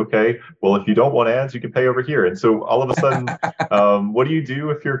saying like, okay, well, if you don't want ads, you can pay over here. And so all of a sudden, what do you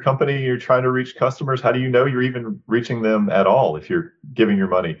do if you're a company, you're trying to reach customers? How do you know you're even reaching them at all if you're giving your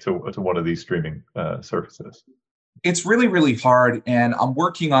money to one of these streaming services? It's really, really hard. And I'm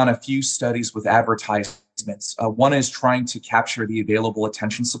working on a few studies with advertisements. One is trying to capture the available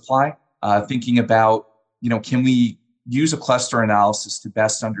attention supply, thinking about, can we use a cluster analysis to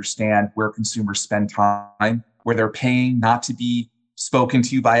best understand where consumers spend time, where they're paying not to be spoken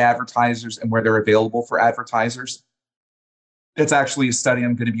to by advertisers, and where they're available for advertisers. That's actually a study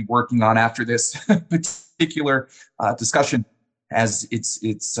I'm going to be working on after this particular discussion, as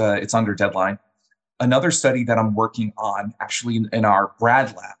it's under deadline. Another study that I'm working on, actually in our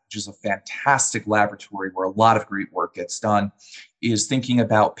Brad Lab, which is a fantastic laboratory where a lot of great work gets done, is thinking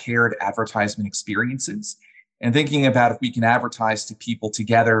about paired advertisement experiences and thinking about if we can advertise to people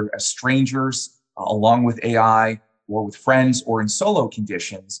together as strangers, along with AI, or with friends, or in solo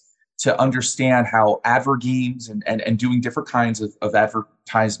conditions, to understand how advert games and doing different kinds of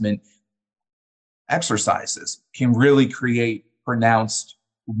advertisement exercises can really create pronounced,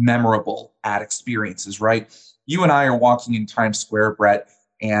 memorable ad experiences, right? You and I are walking in Times Square, Brett,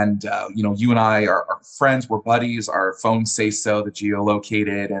 and you and I are friends, we're buddies, our phones say so, the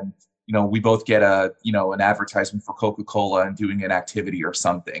geolocated, and we both get an advertisement for Coca-Cola and doing an activity or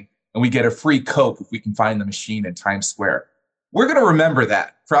something, and we get a free Coke if we can find the machine in Times Square. We're going to remember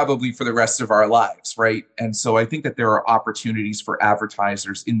that probably for the rest of our lives, right? And so I think that there are opportunities for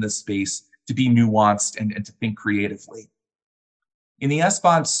advertisers in this space to be nuanced and to think creatively. In the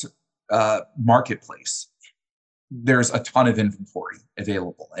SBOTS marketplace, there's a ton of inventory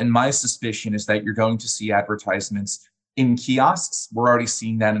available. And my suspicion is that you're going to see advertisements in kiosks. We're already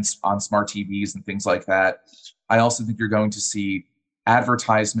seeing that on smart TVs and things like that. I also think you're going to see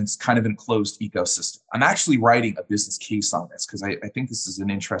advertisements kind of in a closed ecosystem. I'm actually writing a business case on this because I think this is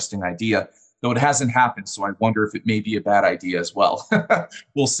an interesting idea. though it hasn't happened. So I wonder if it may be a bad idea as well.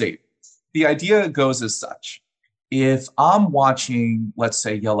 We'll see. The idea goes as such. If I'm watching, let's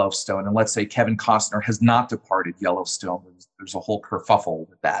say, Yellowstone, and let's say Kevin Costner has not departed Yellowstone, there's a whole kerfuffle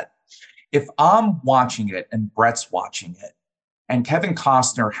with that. If I'm watching it and Brett's watching it, and Kevin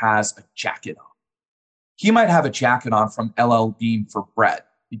Costner has a jacket on, he might have a jacket on from LL Bean for Brett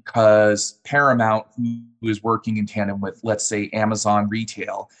because Paramount, who is working in tandem with, let's say, Amazon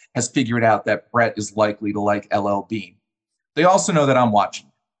Retail, has figured out that Brett is likely to like LL Bean. They also know that I'm watching,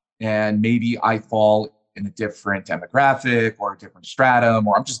 and maybe I fall in a different demographic or a different stratum,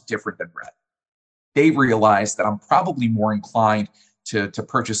 or I'm just different than Brett. They realize that I'm probably more inclined to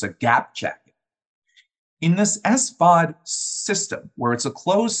purchase a Gap jacket. In this SVOD system, where it's a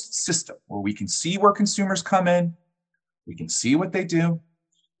closed system, where we can see where consumers come in, we can see what they do,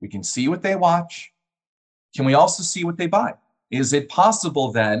 we can see what they watch, can we also see what they buy? Is it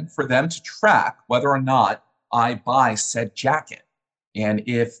possible then for them to track whether or not I buy said jacket? And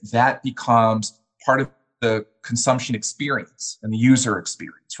if that becomes part of the consumption experience and the user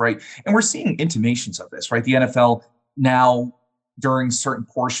experience, right? And we're seeing intimations of this, right? The NFL now, during certain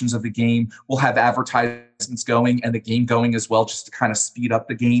portions of the game, will have advertisements going and the game going as well, just to kind of speed up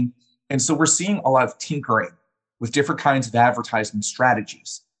the game. And so we're seeing a lot of tinkering with different kinds of advertisement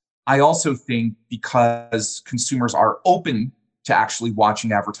strategies. I also think because consumers are open to actually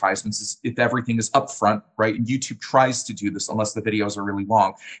watching advertisements, if everything is upfront, right? And YouTube tries to do this, unless the videos are really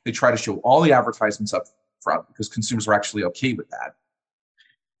long. They try to show all the advertisements up front because consumers are actually okay with that.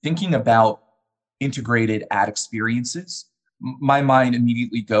 Thinking about integrated ad experiences, my mind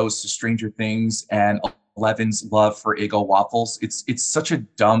immediately goes to Stranger Things and Eleven's love for Eggo waffles. It's such a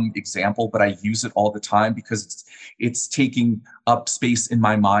dumb example, but I use it all the time because it's taking up space in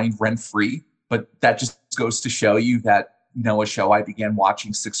my mind rent-free. But that just goes to show you that, you know, a show I began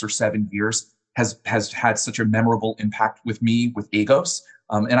watching 6 or 7 years has had such a memorable impact with me with Eggos.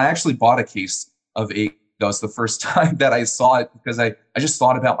 And I actually bought a case of Eggos the first time that I saw it because I just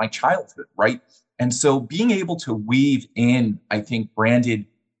thought about my childhood, right? And so being able to weave in, I think, branded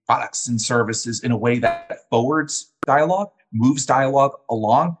products and services in a way that forwards dialogue, moves dialogue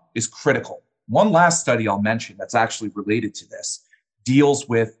along is critical. One last study I'll mention that's actually related to this deals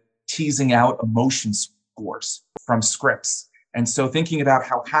with teasing out emotion scores from scripts. And so thinking about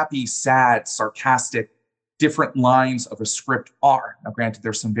how happy, sad, sarcastic, different lines of a script are. Now, granted,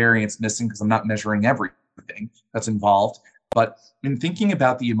 there's some variance missing because I'm not measuring everything that's involved. But in thinking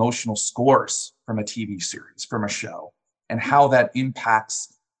about the emotional scores from a TV series, from a show, and how that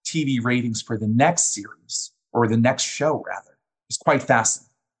impacts TV ratings for the next series, or the next show rather, is quite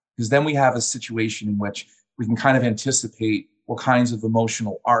fascinating. Because then we have a situation in which we can kind of anticipate what kinds of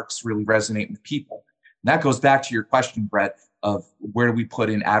emotional arcs really resonate with people. And that goes back to your question, Brett, of where do we put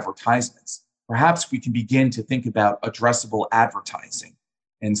in advertisements? Perhaps we can begin to think about addressable advertising.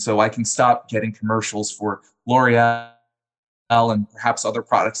 And so I can stop getting commercials for L'Oreal and perhaps other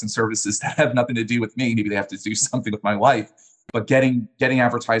products and services that have nothing to do with me. Maybe they have to do something with my life, but getting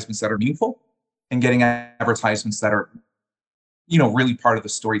advertisements that are meaningful and getting advertisements that are, you know, really part of the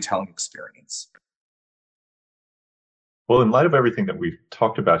storytelling experience. Well, in light of everything that we've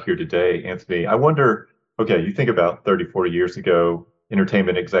talked about here today, Anthony, I wonder, okay, you think about 30, 40 years ago,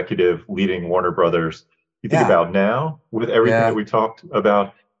 entertainment executive leading Warner Brothers. You think about now with everything that we talked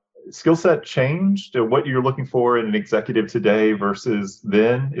about, skill set changed? What you're looking for in an executive today versus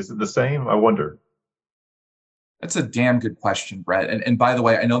then? Is it the same? I wonder. That's a damn good question, Brett. And by the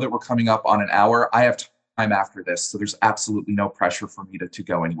way, I know that we're coming up on an hour. I have time after this, so there's absolutely no pressure for me to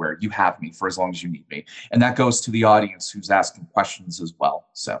go anywhere. You have me for as long as you need me. And that goes to the audience who's asking questions as well.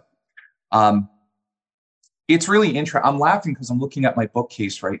 So it's really interesting. I'm laughing because I'm looking at my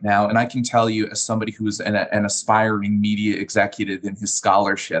bookcase right now, and I can tell you, as somebody who is an aspiring media executive in his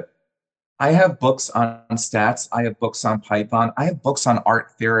scholarship, I have books on stats, I have books on Python, I have books on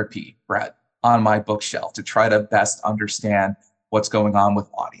art therapy, Brett, on my bookshelf to try to best understand what's going on with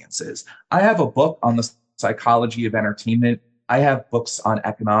audiences. I have a book on the psychology of entertainment. I have books on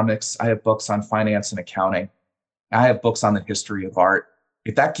economics. I have books on finance and accounting. I have books on the history of art.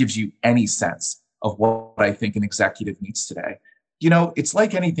 If that gives you any sense of what I think an executive needs today, you know, it's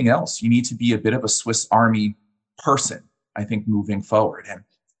like anything else. You need to be a bit of a Swiss Army person, I think, moving forward. And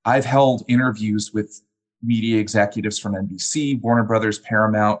I've held interviews with media executives from NBC, Warner Brothers,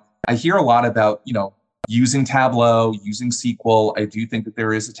 Paramount. I hear a lot about, you know, using Tableau, using SQL. I do think that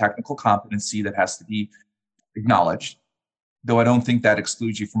there is a technical competency that has to be acknowledged, though I don't think that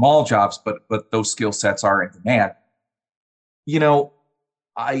excludes you from all jobs, but those skill sets are in demand. You know,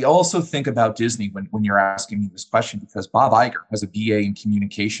 I also think about Disney when you're asking me this question, because Bob Iger has a BA in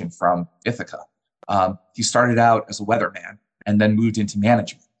communication from Ithaca. He started out as a weatherman and then moved into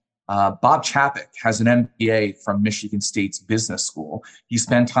management. Bob Chapek has an MBA from Michigan State's business school. He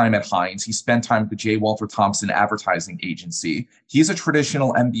spent time at Heinz. He spent time at the J. Walter Thompson advertising agency. He's a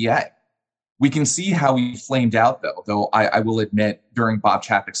traditional MBA. We can see how he flamed out, though I will admit, during Bob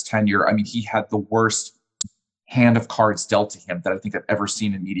Chapek's tenure, I mean, he had the worst hand of cards dealt to him that I think I've ever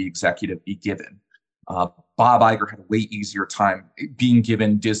seen a media executive be given. Bob Iger had a way easier time being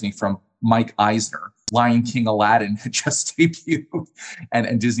given Disney from Mike Eisner. Lion King, Aladdin had just debuted,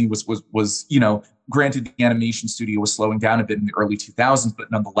 and Disney was granted the animation studio was slowing down a bit in the early 2000s,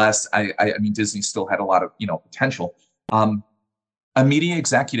 but nonetheless, I mean, Disney still had a lot of potential. A media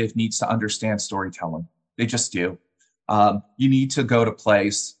executive needs to understand storytelling. They just do. You need to go to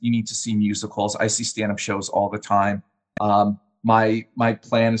plays. You need to see musicals. I see stand-up shows all the time. My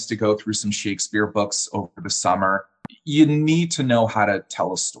plan is to go through some Shakespeare books over the summer. You need to know how to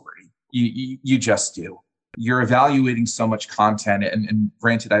tell a story. You just do. You're evaluating so much content, and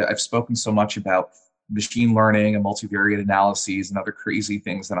granted, I've spoken so much about machine learning and multivariate analyses and other crazy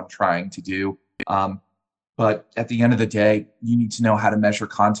things that I'm trying to do. But at the end of the day, you need to know how to measure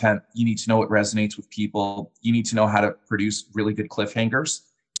content. You need to know what resonates with people. You need to know how to produce really good cliffhangers.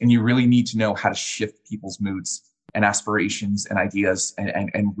 And you really need to know how to shift people's moods and aspirations and ideas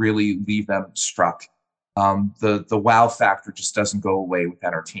and really leave them struck. The wow factor just doesn't go away with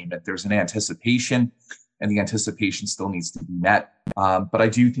entertainment. There's an anticipation, and the anticipation still needs to be met. But I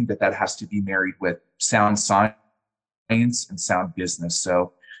do think that has to be married with sound science and sound business.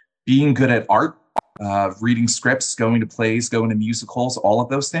 So being good at art, reading scripts, going to plays, going to musicals, all of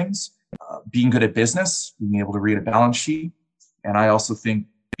those things, being good at business, being able to read a balance sheet. And I also think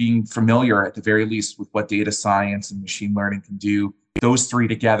being familiar at the very least with what data science and machine learning can do, those three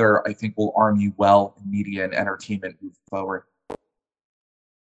together, I think will arm you well in media and entertainment moving forward.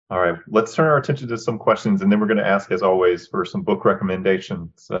 All right, let's turn our attention to some questions, and then we're going to ask, as always, for some book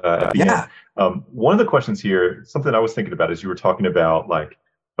recommendations at the end. One of the questions here, something I was thinking about as you were talking about, like,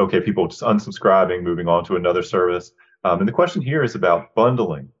 okay, people just unsubscribing, moving on to another service. And the question here is about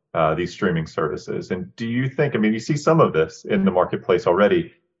bundling these streaming services. And do you think, I mean, you see some of this in the marketplace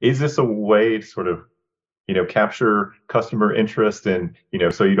already. Is this a way to sort of, capture customer interest and,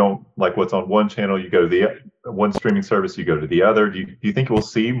 so you don't like what's on one channel, you go to the one streaming service, you go to the other. Do you think we'll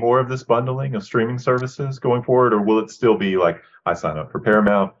see more of this bundling of streaming services going forward? Or will it still be like, I sign up for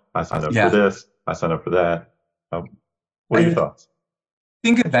Paramount, I sign up for this, I sign up for that? What are your thoughts?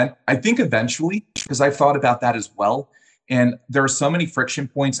 I think eventually, because I've thought about that as well. And there are so many friction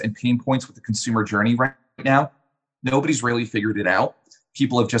points and pain points with the consumer journey right now. Nobody's really figured it out.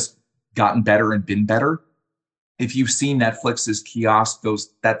 People have just gotten better and been better. If you've seen Netflix's kiosk,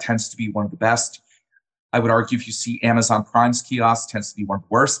 that tends to be one of the best. I would argue if you see Amazon Prime's kiosk, tends to be one of the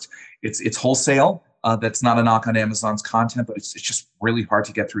worst. It's wholesale. That's not a knock on Amazon's content, but it's just really hard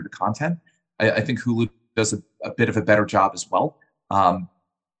to get through the content. I think Hulu does a bit of a better job as well.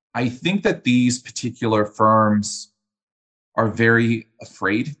 I think that these particular firms are very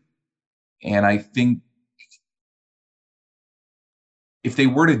afraid. And I think if they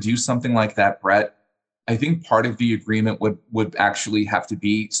were to do something like that, Brett, I think part of the agreement would actually have to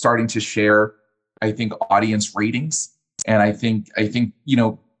be starting to share, I think, audience ratings. And I think,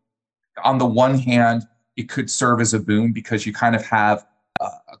 on the one hand, it could serve as a boon because you kind of have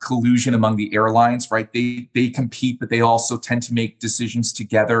a collusion among the airlines, right? They compete, but they also tend to make decisions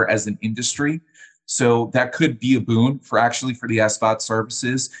together as an industry. So that could be a boon for the SVOD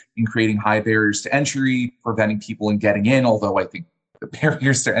services in creating high barriers to entry, preventing people in getting in, although I think the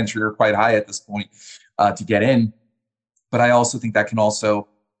barriers to entry are quite high at this point to get in. But I also think that can also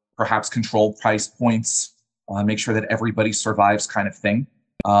perhaps control price points, make sure that everybody survives kind of thing.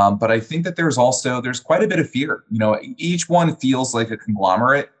 But I think that there's quite a bit of fear. Each one feels like a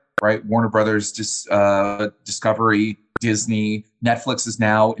conglomerate, right? Warner Brothers, Discovery, Disney, Netflix is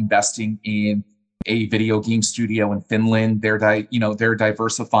now investing in a video game studio in Finland. They're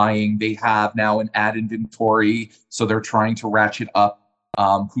diversifying. They have now an ad inventory, so they're trying to ratchet up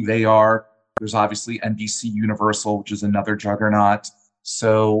who they are. There's obviously NBC Universal, which is another juggernaut.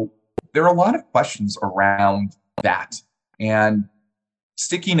 So there are a lot of questions around that. And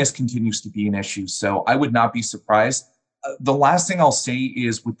stickiness continues to be an issue. So I would not be surprised. The last thing I'll say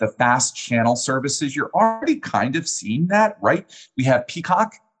is with the fast channel services, you're already kind of seeing that, right? We have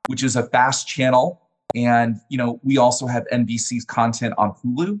Peacock, which is a fast channel. And, we also have NBC's content on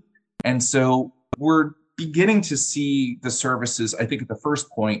Hulu. And so we're beginning to see the services, I think at the first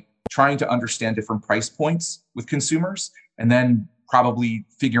point, trying to understand different price points with consumers and then probably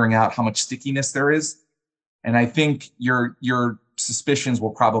figuring out how much stickiness there is. And I think your suspicions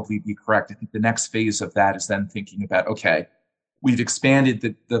will probably be correct. I think the next phase of that is then thinking about, okay, we've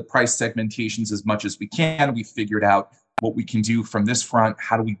expanded the price segmentations as much as we can. We've figured out what we can do from this front.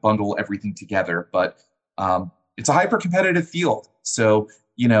 How do we bundle everything together? But it's a hyper competitive field. So,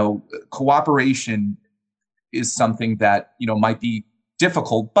 cooperation is something that, might be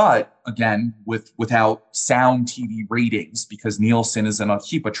difficult, but again, without sound TV ratings, because Nielsen is in a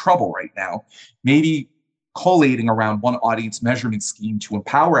heap of trouble right now, maybe collating around one audience measurement scheme to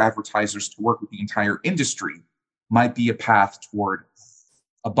empower advertisers to work with the entire industry might be a path toward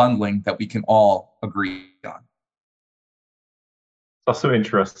a bundling that we can all agree on. Also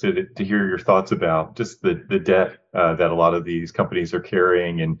interested to hear your thoughts about just the debt that a lot of these companies are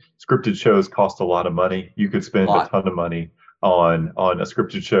carrying, and scripted shows cost a lot of money. You could spend a ton of money on a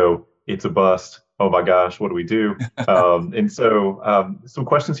scripted show. It's a bust. Oh my gosh, what do we do? And so some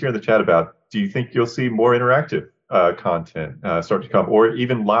questions here in the chat about, do you think you'll see more interactive content start to come, or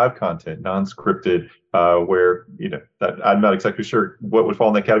even live content, non-scripted, where, that I'm not exactly sure what would fall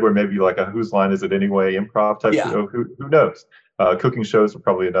in that category. Maybe like a Whose Line Is It Anyway improv type show. Who knows? Cooking shows are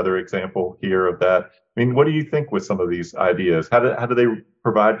probably another example here of that. I mean, what do you think with some of these ideas? How do they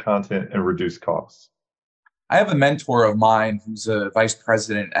provide content and reduce costs? I have a mentor of mine who's a vice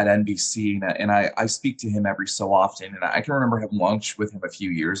president at NBC, and I speak to him every so often. And I can remember having lunch with him a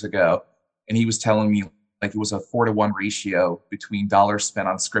few years ago, and he was telling me like it was a 4-to-1 ratio between dollars spent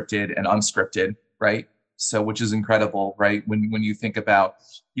on scripted and unscripted, right? So, which is incredible, right? When you think about,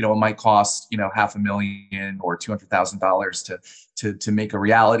 it might cost, $500,000 or $200,000 to make a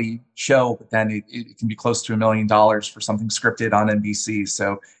reality show, but then it can be close to $1 million for something scripted on NBC.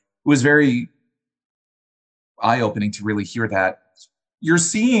 So it was very eye-opening to really hear that. You're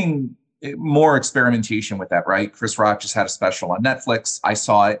seeing more experimentation with that, right? Chris Rock just had a special on Netflix. I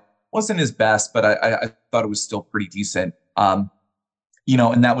saw it. Wasn't his best, but I thought it was still pretty decent. And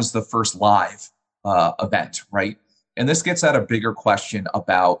that was the first live event, right? And this gets at a bigger question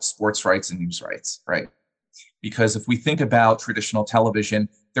about sports rights and news rights, right? Because if we think about traditional television,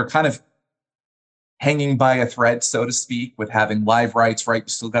 they're kind of hanging by a thread, so to speak, with having live rights, right? You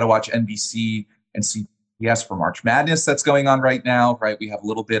still got to watch NBC and CBS for March Madness that's going on right now, right? We have a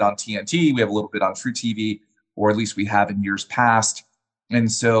little bit on TNT, we have a little bit on True TV, or at least we have in years past. And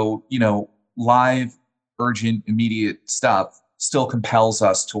so, live, urgent, immediate stuff still compels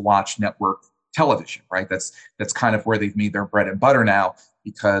us to watch network television, right? That's kind of where they've made their bread and butter now,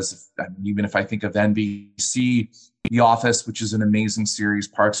 because even if I think of NBC, The Office, which is an amazing series,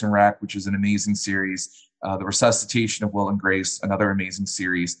 Parks and Rec, which is an amazing series, The Resuscitation of Will and Grace, another amazing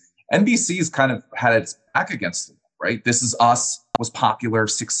series. NBC has kind of had its back against it, right? This Is Us was popular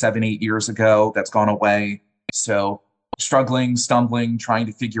 6, 7, 8 years ago. That's gone away. So struggling, stumbling, trying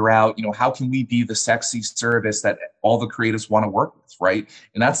to figure out, how can we be the sexy service that all the creatives want to work with, right?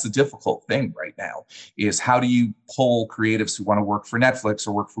 And that's the difficult thing right now, is how do you pull creatives who want to work for Netflix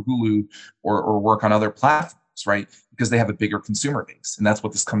or work for Hulu or work on other platforms, right? Because they have a bigger consumer base. And that's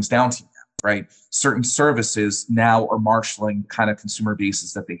what this comes down to now, right? Certain services now are marshaling kind of consumer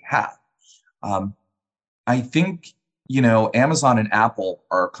bases that they have. I think, Amazon and Apple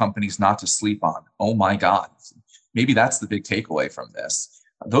are companies not to sleep on. Oh my God. Maybe that's the big takeaway from this.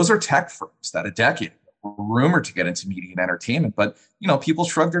 Those are tech firms that a decade ago were rumored to get into media and entertainment, but people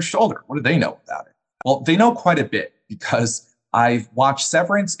shrug their shoulder. What do they know about it? Well, they know quite a bit, because I've watched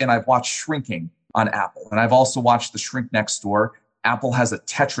Severance and I've watched Shrinking on Apple, and I've also watched The Shrink Next Door. Apple has a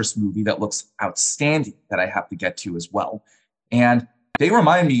Tetris movie that looks outstanding that I have to get to as well. And they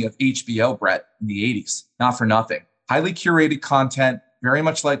remind me of HBO, Brett, in the 80s, not for nothing. Highly curated content, very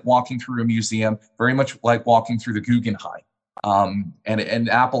much like walking through a museum, very much like walking through the Guggenheim. And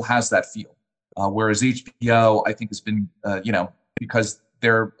Apple has that feel. Whereas HBO, I think, has been, because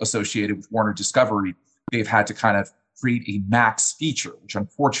they're associated with Warner Discovery, they've had to kind of create a max feature, which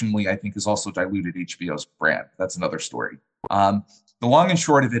unfortunately I think has also diluted HBO's brand. That's another story. The long and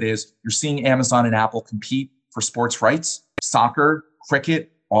short of it is, you're seeing Amazon and Apple compete for sports rights, soccer,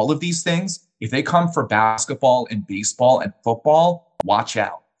 cricket, all of these things. If they come for basketball and baseball and football, watch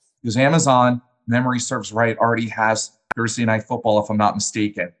out. Because Amazon, memory serves right, already has Thursday Night Football, if I'm not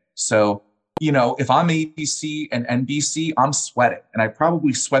mistaken. So, if I'm ABC and NBC, I'm sweating. And I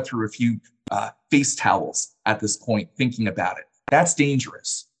probably sweat through a few face towels at this point thinking about it. That's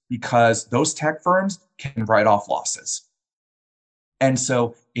dangerous, because those tech firms can write off losses. And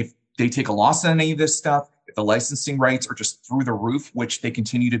so if they take a loss on any of this stuff, if the licensing rights are just through the roof, which they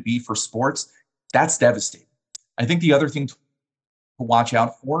continue to be for sports, that's devastating. I think the other thing to watch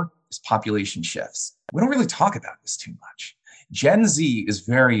out for is population shifts. We don't really talk about this too much. Gen Z is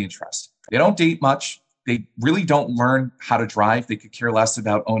very interesting. They don't date much. They really don't learn how to drive. They could care less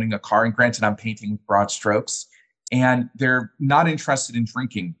about owning a car. And granted, I'm painting with broad strokes. And they're not interested in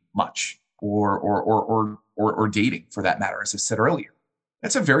drinking much or dating, for that matter, as I said earlier.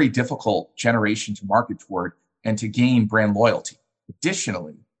 That's a very difficult generation to market toward and to gain brand loyalty.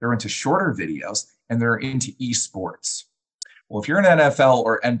 Additionally, they're into shorter videos and they're into esports. Well, if you're an NFL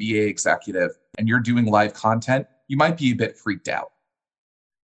or NBA executive and you're doing live content, you might be a bit freaked out.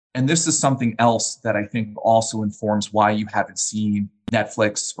 And this is something else that I think also informs why you haven't seen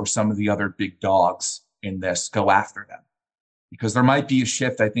Netflix or some of the other big dogs in this go after them. Because there might be a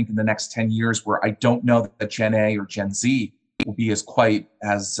shift, I think, in the next 10 years where I don't know that Gen A or Gen Z will be as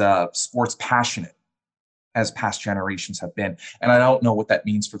sports passionate as past generations have been. And I don't know what that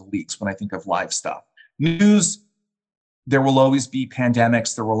means for the leagues when I think of live stuff. News, there will always be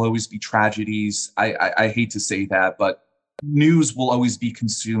pandemics. There will always be tragedies. I hate to say that, but news will always be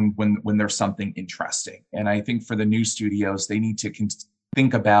consumed when there's something interesting. And I think for the news studios, they need to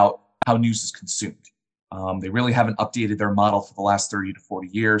think about how news is consumed. They really haven't updated their model for the last 30 to 40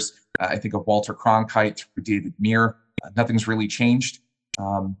 years. I think of Walter Cronkite through David Muir. Nothing's really changed.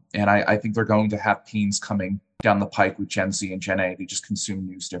 And I think they're going to have pains coming down the pike with Gen Z and Gen A. They just consume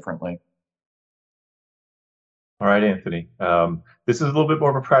news differently. All right, Anthony. This is a little bit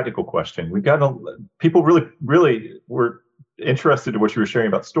more of a practical question. We've got people really were interested in what you were sharing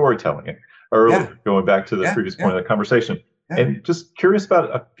about storytelling earlier, going back to the previous point of the conversation. And just curious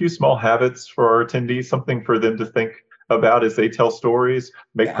about a few small habits for our attendees, something for them to think about as they tell stories,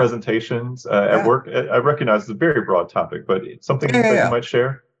 make presentations at work. I recognize it's a very broad topic, but it's something that you might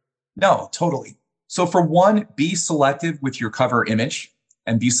share. No, totally. So for one, be selective with your cover image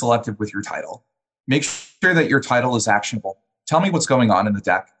and be selective with your title. Make sure that your title is actionable. Tell me what's going on in the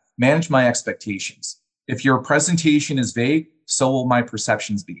deck. Manage my expectations. If your presentation is vague, so will my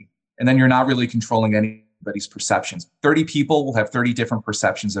perceptions be. And then you're not really controlling anybody's perceptions. 30 people will have 30 different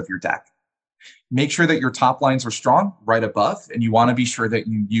perceptions of your deck. Make sure that your top lines are strong right above, and you want to be sure that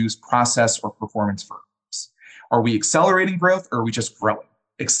you use process or performance verbs. Are we accelerating growth or are we just growing?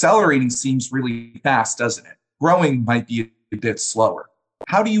 Accelerating seems really fast, doesn't it? Growing might be a bit slower.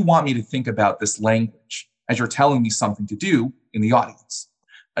 How do you want me to think about this language as you're telling me something to do in the audience?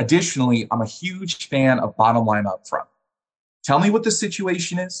 Additionally, I'm a huge fan of bottom line up front. Tell me what the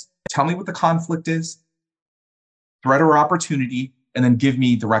situation is. Tell me what the conflict is, threat or opportunity, and then give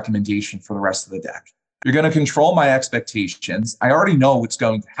me the recommendation for the rest of the deck. You're going to control my expectations. I already know what's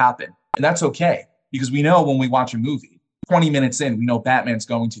going to happen, and that's okay because we know when we watch a movie, 20 minutes in, we know Batman's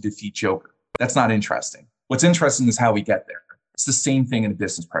going to defeat Joker. That's not interesting. What's interesting is how we get there. It's the same thing in a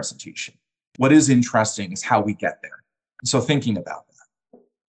business presentation. What is interesting is how we get there. So thinking about that.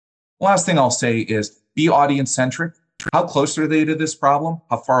 Last thing I'll say is be audience-centric. How close are they to this problem?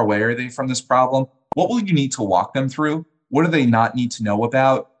 How far away are they from this problem? What will you need to walk them through? What do they not need to know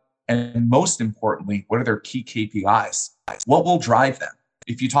about? And most importantly, what are their key KPIs? What will drive them?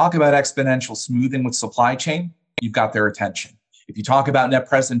 If you talk about exponential smoothing with supply chain, you've got their attention. If you talk about net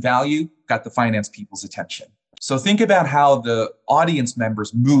present value, got the finance people's attention. So think about how the audience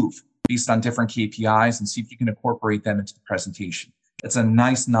members move based on different KPIs and see if you can incorporate them into the presentation. It's a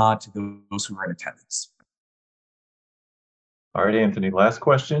nice nod to those who are in attendance. All right, Anthony, last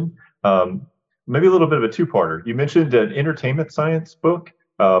question. Maybe a little bit of a two-parter. You mentioned an entertainment science book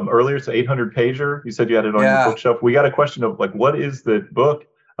earlier. It's an 800-pager. You said you had it on your bookshelf. We got a question of what is the book?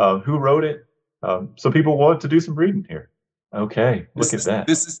 Who wrote it? So people want to do some reading here. Okay, look at that.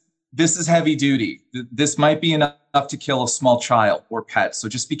 This is heavy duty. This might be enough to kill a small child or pet. So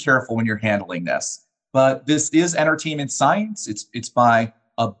just be careful when you're handling this. But this is entertainment science. It's by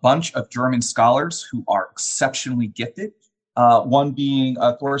a bunch of German scholars who are exceptionally gifted. One being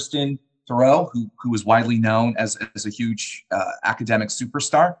Thorsten Thoreau, who is widely known as a huge academic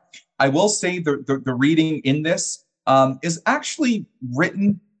superstar. I will say the reading in this is actually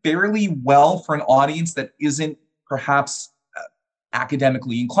written fairly well for an audience that isn't perhaps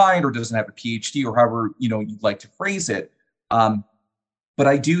academically inclined or doesn't have a PhD or however you'd like to phrase it. But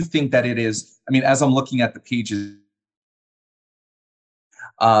I do think that it is. I mean, as I'm looking at the pages,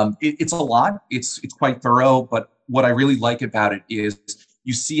 it's a lot. It's quite thorough. But what I really like about it is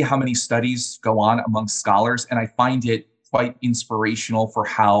you see how many studies go on among scholars, and I find it quite inspirational for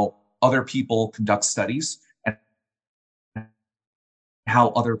how other people conduct studies and how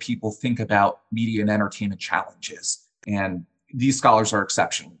other people think about media and entertainment challenges. And these scholars are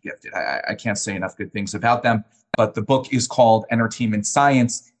exceptionally gifted. I can't say enough good things about them, but the book is called Entertainment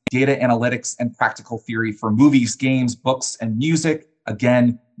Science, Data Analytics and Practical Theory for Movies, Games, Books, and Music,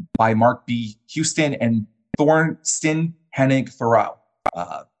 again, by Mark B. Houston and Thorsten Hennig Thoreau.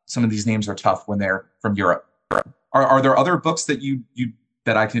 Some of these names are tough when they're from Europe. Are there other books that you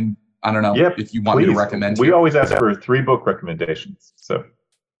that I can, I don't know, if you want me to recommend? We always ask for 3 book recommendations. So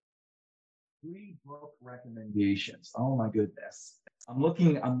 3 book recommendations. Oh my goodness. I'm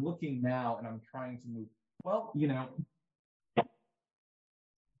looking now and I'm trying to move. Well,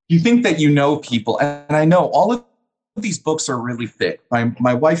 you think that you know people, and I know all of these books are really thick.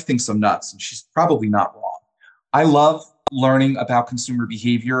 My wife thinks I'm nuts, and she's probably not wrong. I love learning about consumer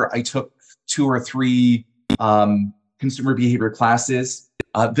behavior. I took 2 or 3 consumer behavior classes.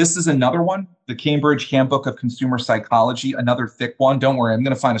 This is another one, the Cambridge Handbook of Consumer Psychology, another thick one. Don't worry, I'm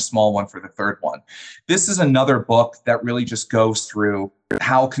going to find a small one for the 3rd one. This is another book that really just goes through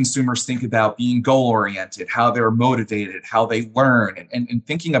how consumers think about being goal-oriented, how they're motivated, how they learn, and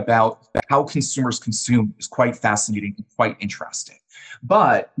thinking about how consumers consume is quite fascinating and quite interesting.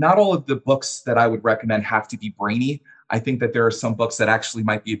 But not all of the books that I would recommend have to be brainy. I think that there are some books that actually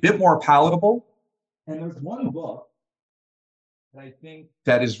might be a bit more palatable. And there's one book that I think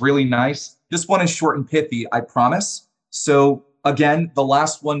that is really nice. This one is short and pithy, I promise. So again, the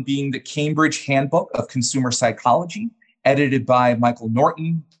last one being the Cambridge Handbook of Consumer Psychology, edited by Michael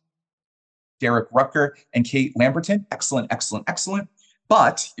Norton, Derek Rucker, and Kate Lamberton. Excellent, excellent, excellent.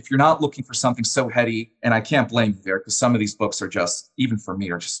 But if you're not looking for something so heady, and I can't blame you there, because some of these books are just, even for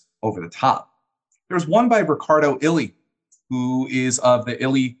me, are just over the top. There's one by Ricardo Illy, who is of the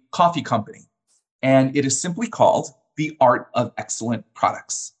Illy Coffee Company. And it is simply called The Art of Excellent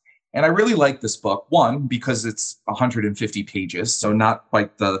Products. And I really like this book, one, because it's 150 pages, so not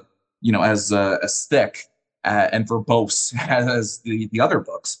quite the, as thick and verbose as the other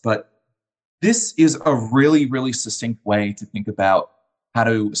books. But this is a really, really succinct way to think about how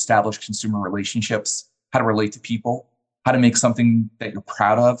to establish consumer relationships, how to relate to people, how to make something that you're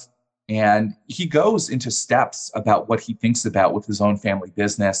proud of. And he goes into steps about what he thinks about with his own family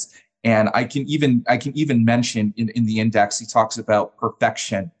business. And I can even mention in the index, he talks about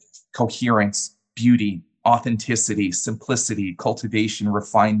perfection, coherence, beauty, authenticity, simplicity, cultivation,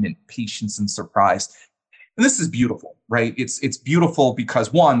 refinement, patience, and surprise. And this is beautiful, right? It's beautiful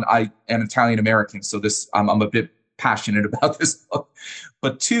because, one, I am Italian American, so I'm a bit passionate about this book.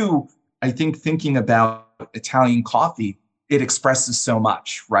 But 2, I think thinking about Italian coffee, it expresses so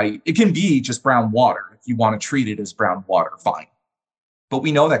much, right? It can be just brown water. If you want to treat it as brown water, fine. But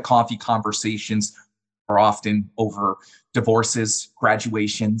we know that coffee conversations are often over divorces,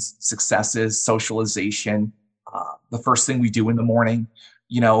 graduations, successes, socialization, the first thing we do in the morning.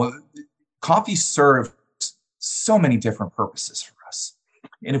 Coffee serves so many different purposes for us.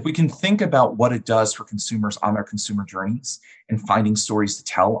 And if we can think about what it does for consumers on their consumer journeys and finding stories to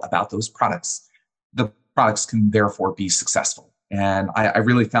tell about those products, the products can therefore be successful. And I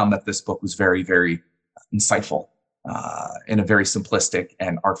really found that this book was very, very insightful in a very simplistic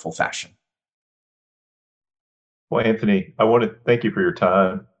and artful fashion. Well, Anthony, I want to thank you for your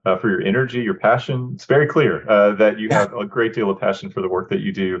time, for your energy, your passion. It's very clear that you have a great deal of passion for the work that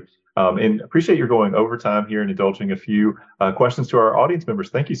you do. And appreciate your going overtime here and indulging a few questions to our audience members.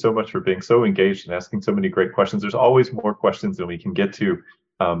 Thank you so much for being so engaged and asking so many great questions. There's always more questions than we can get to.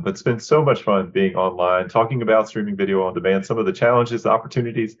 But it's been so much fun being online, talking about streaming video on demand, some of the challenges, the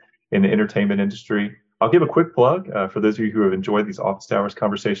opportunities in the entertainment industry. I'll give a quick plug for those of you who have enjoyed these office hours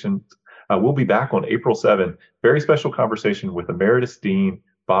conversations. We'll be back on April 7th. Very special conversation with Emeritus Dean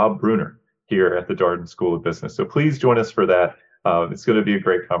Bob Bruner here at the Darden School of Business. So please join us for that. It's going to be a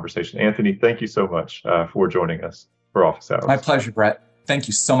great conversation. Anthony, thank you so much for joining us for Office Hours. My pleasure, Brett. Thank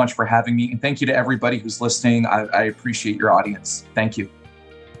you so much for having me. And thank you to everybody who's listening. I appreciate your audience. Thank you.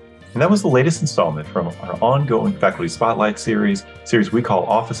 And that was the latest installment from our ongoing Faculty Spotlight series we call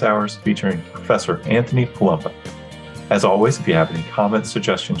Office Hours, featuring Professor Anthony Palomba. As always, if you have any comments,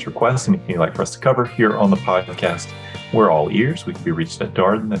 suggestions, requests, anything you'd like for us to cover here on the podcast, we're all ears. We can be reached at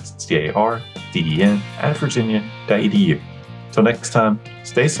Darden, that's DARDEN, @virginia.edu. Till next time,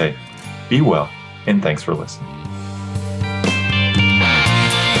 stay safe, be well, and thanks for listening.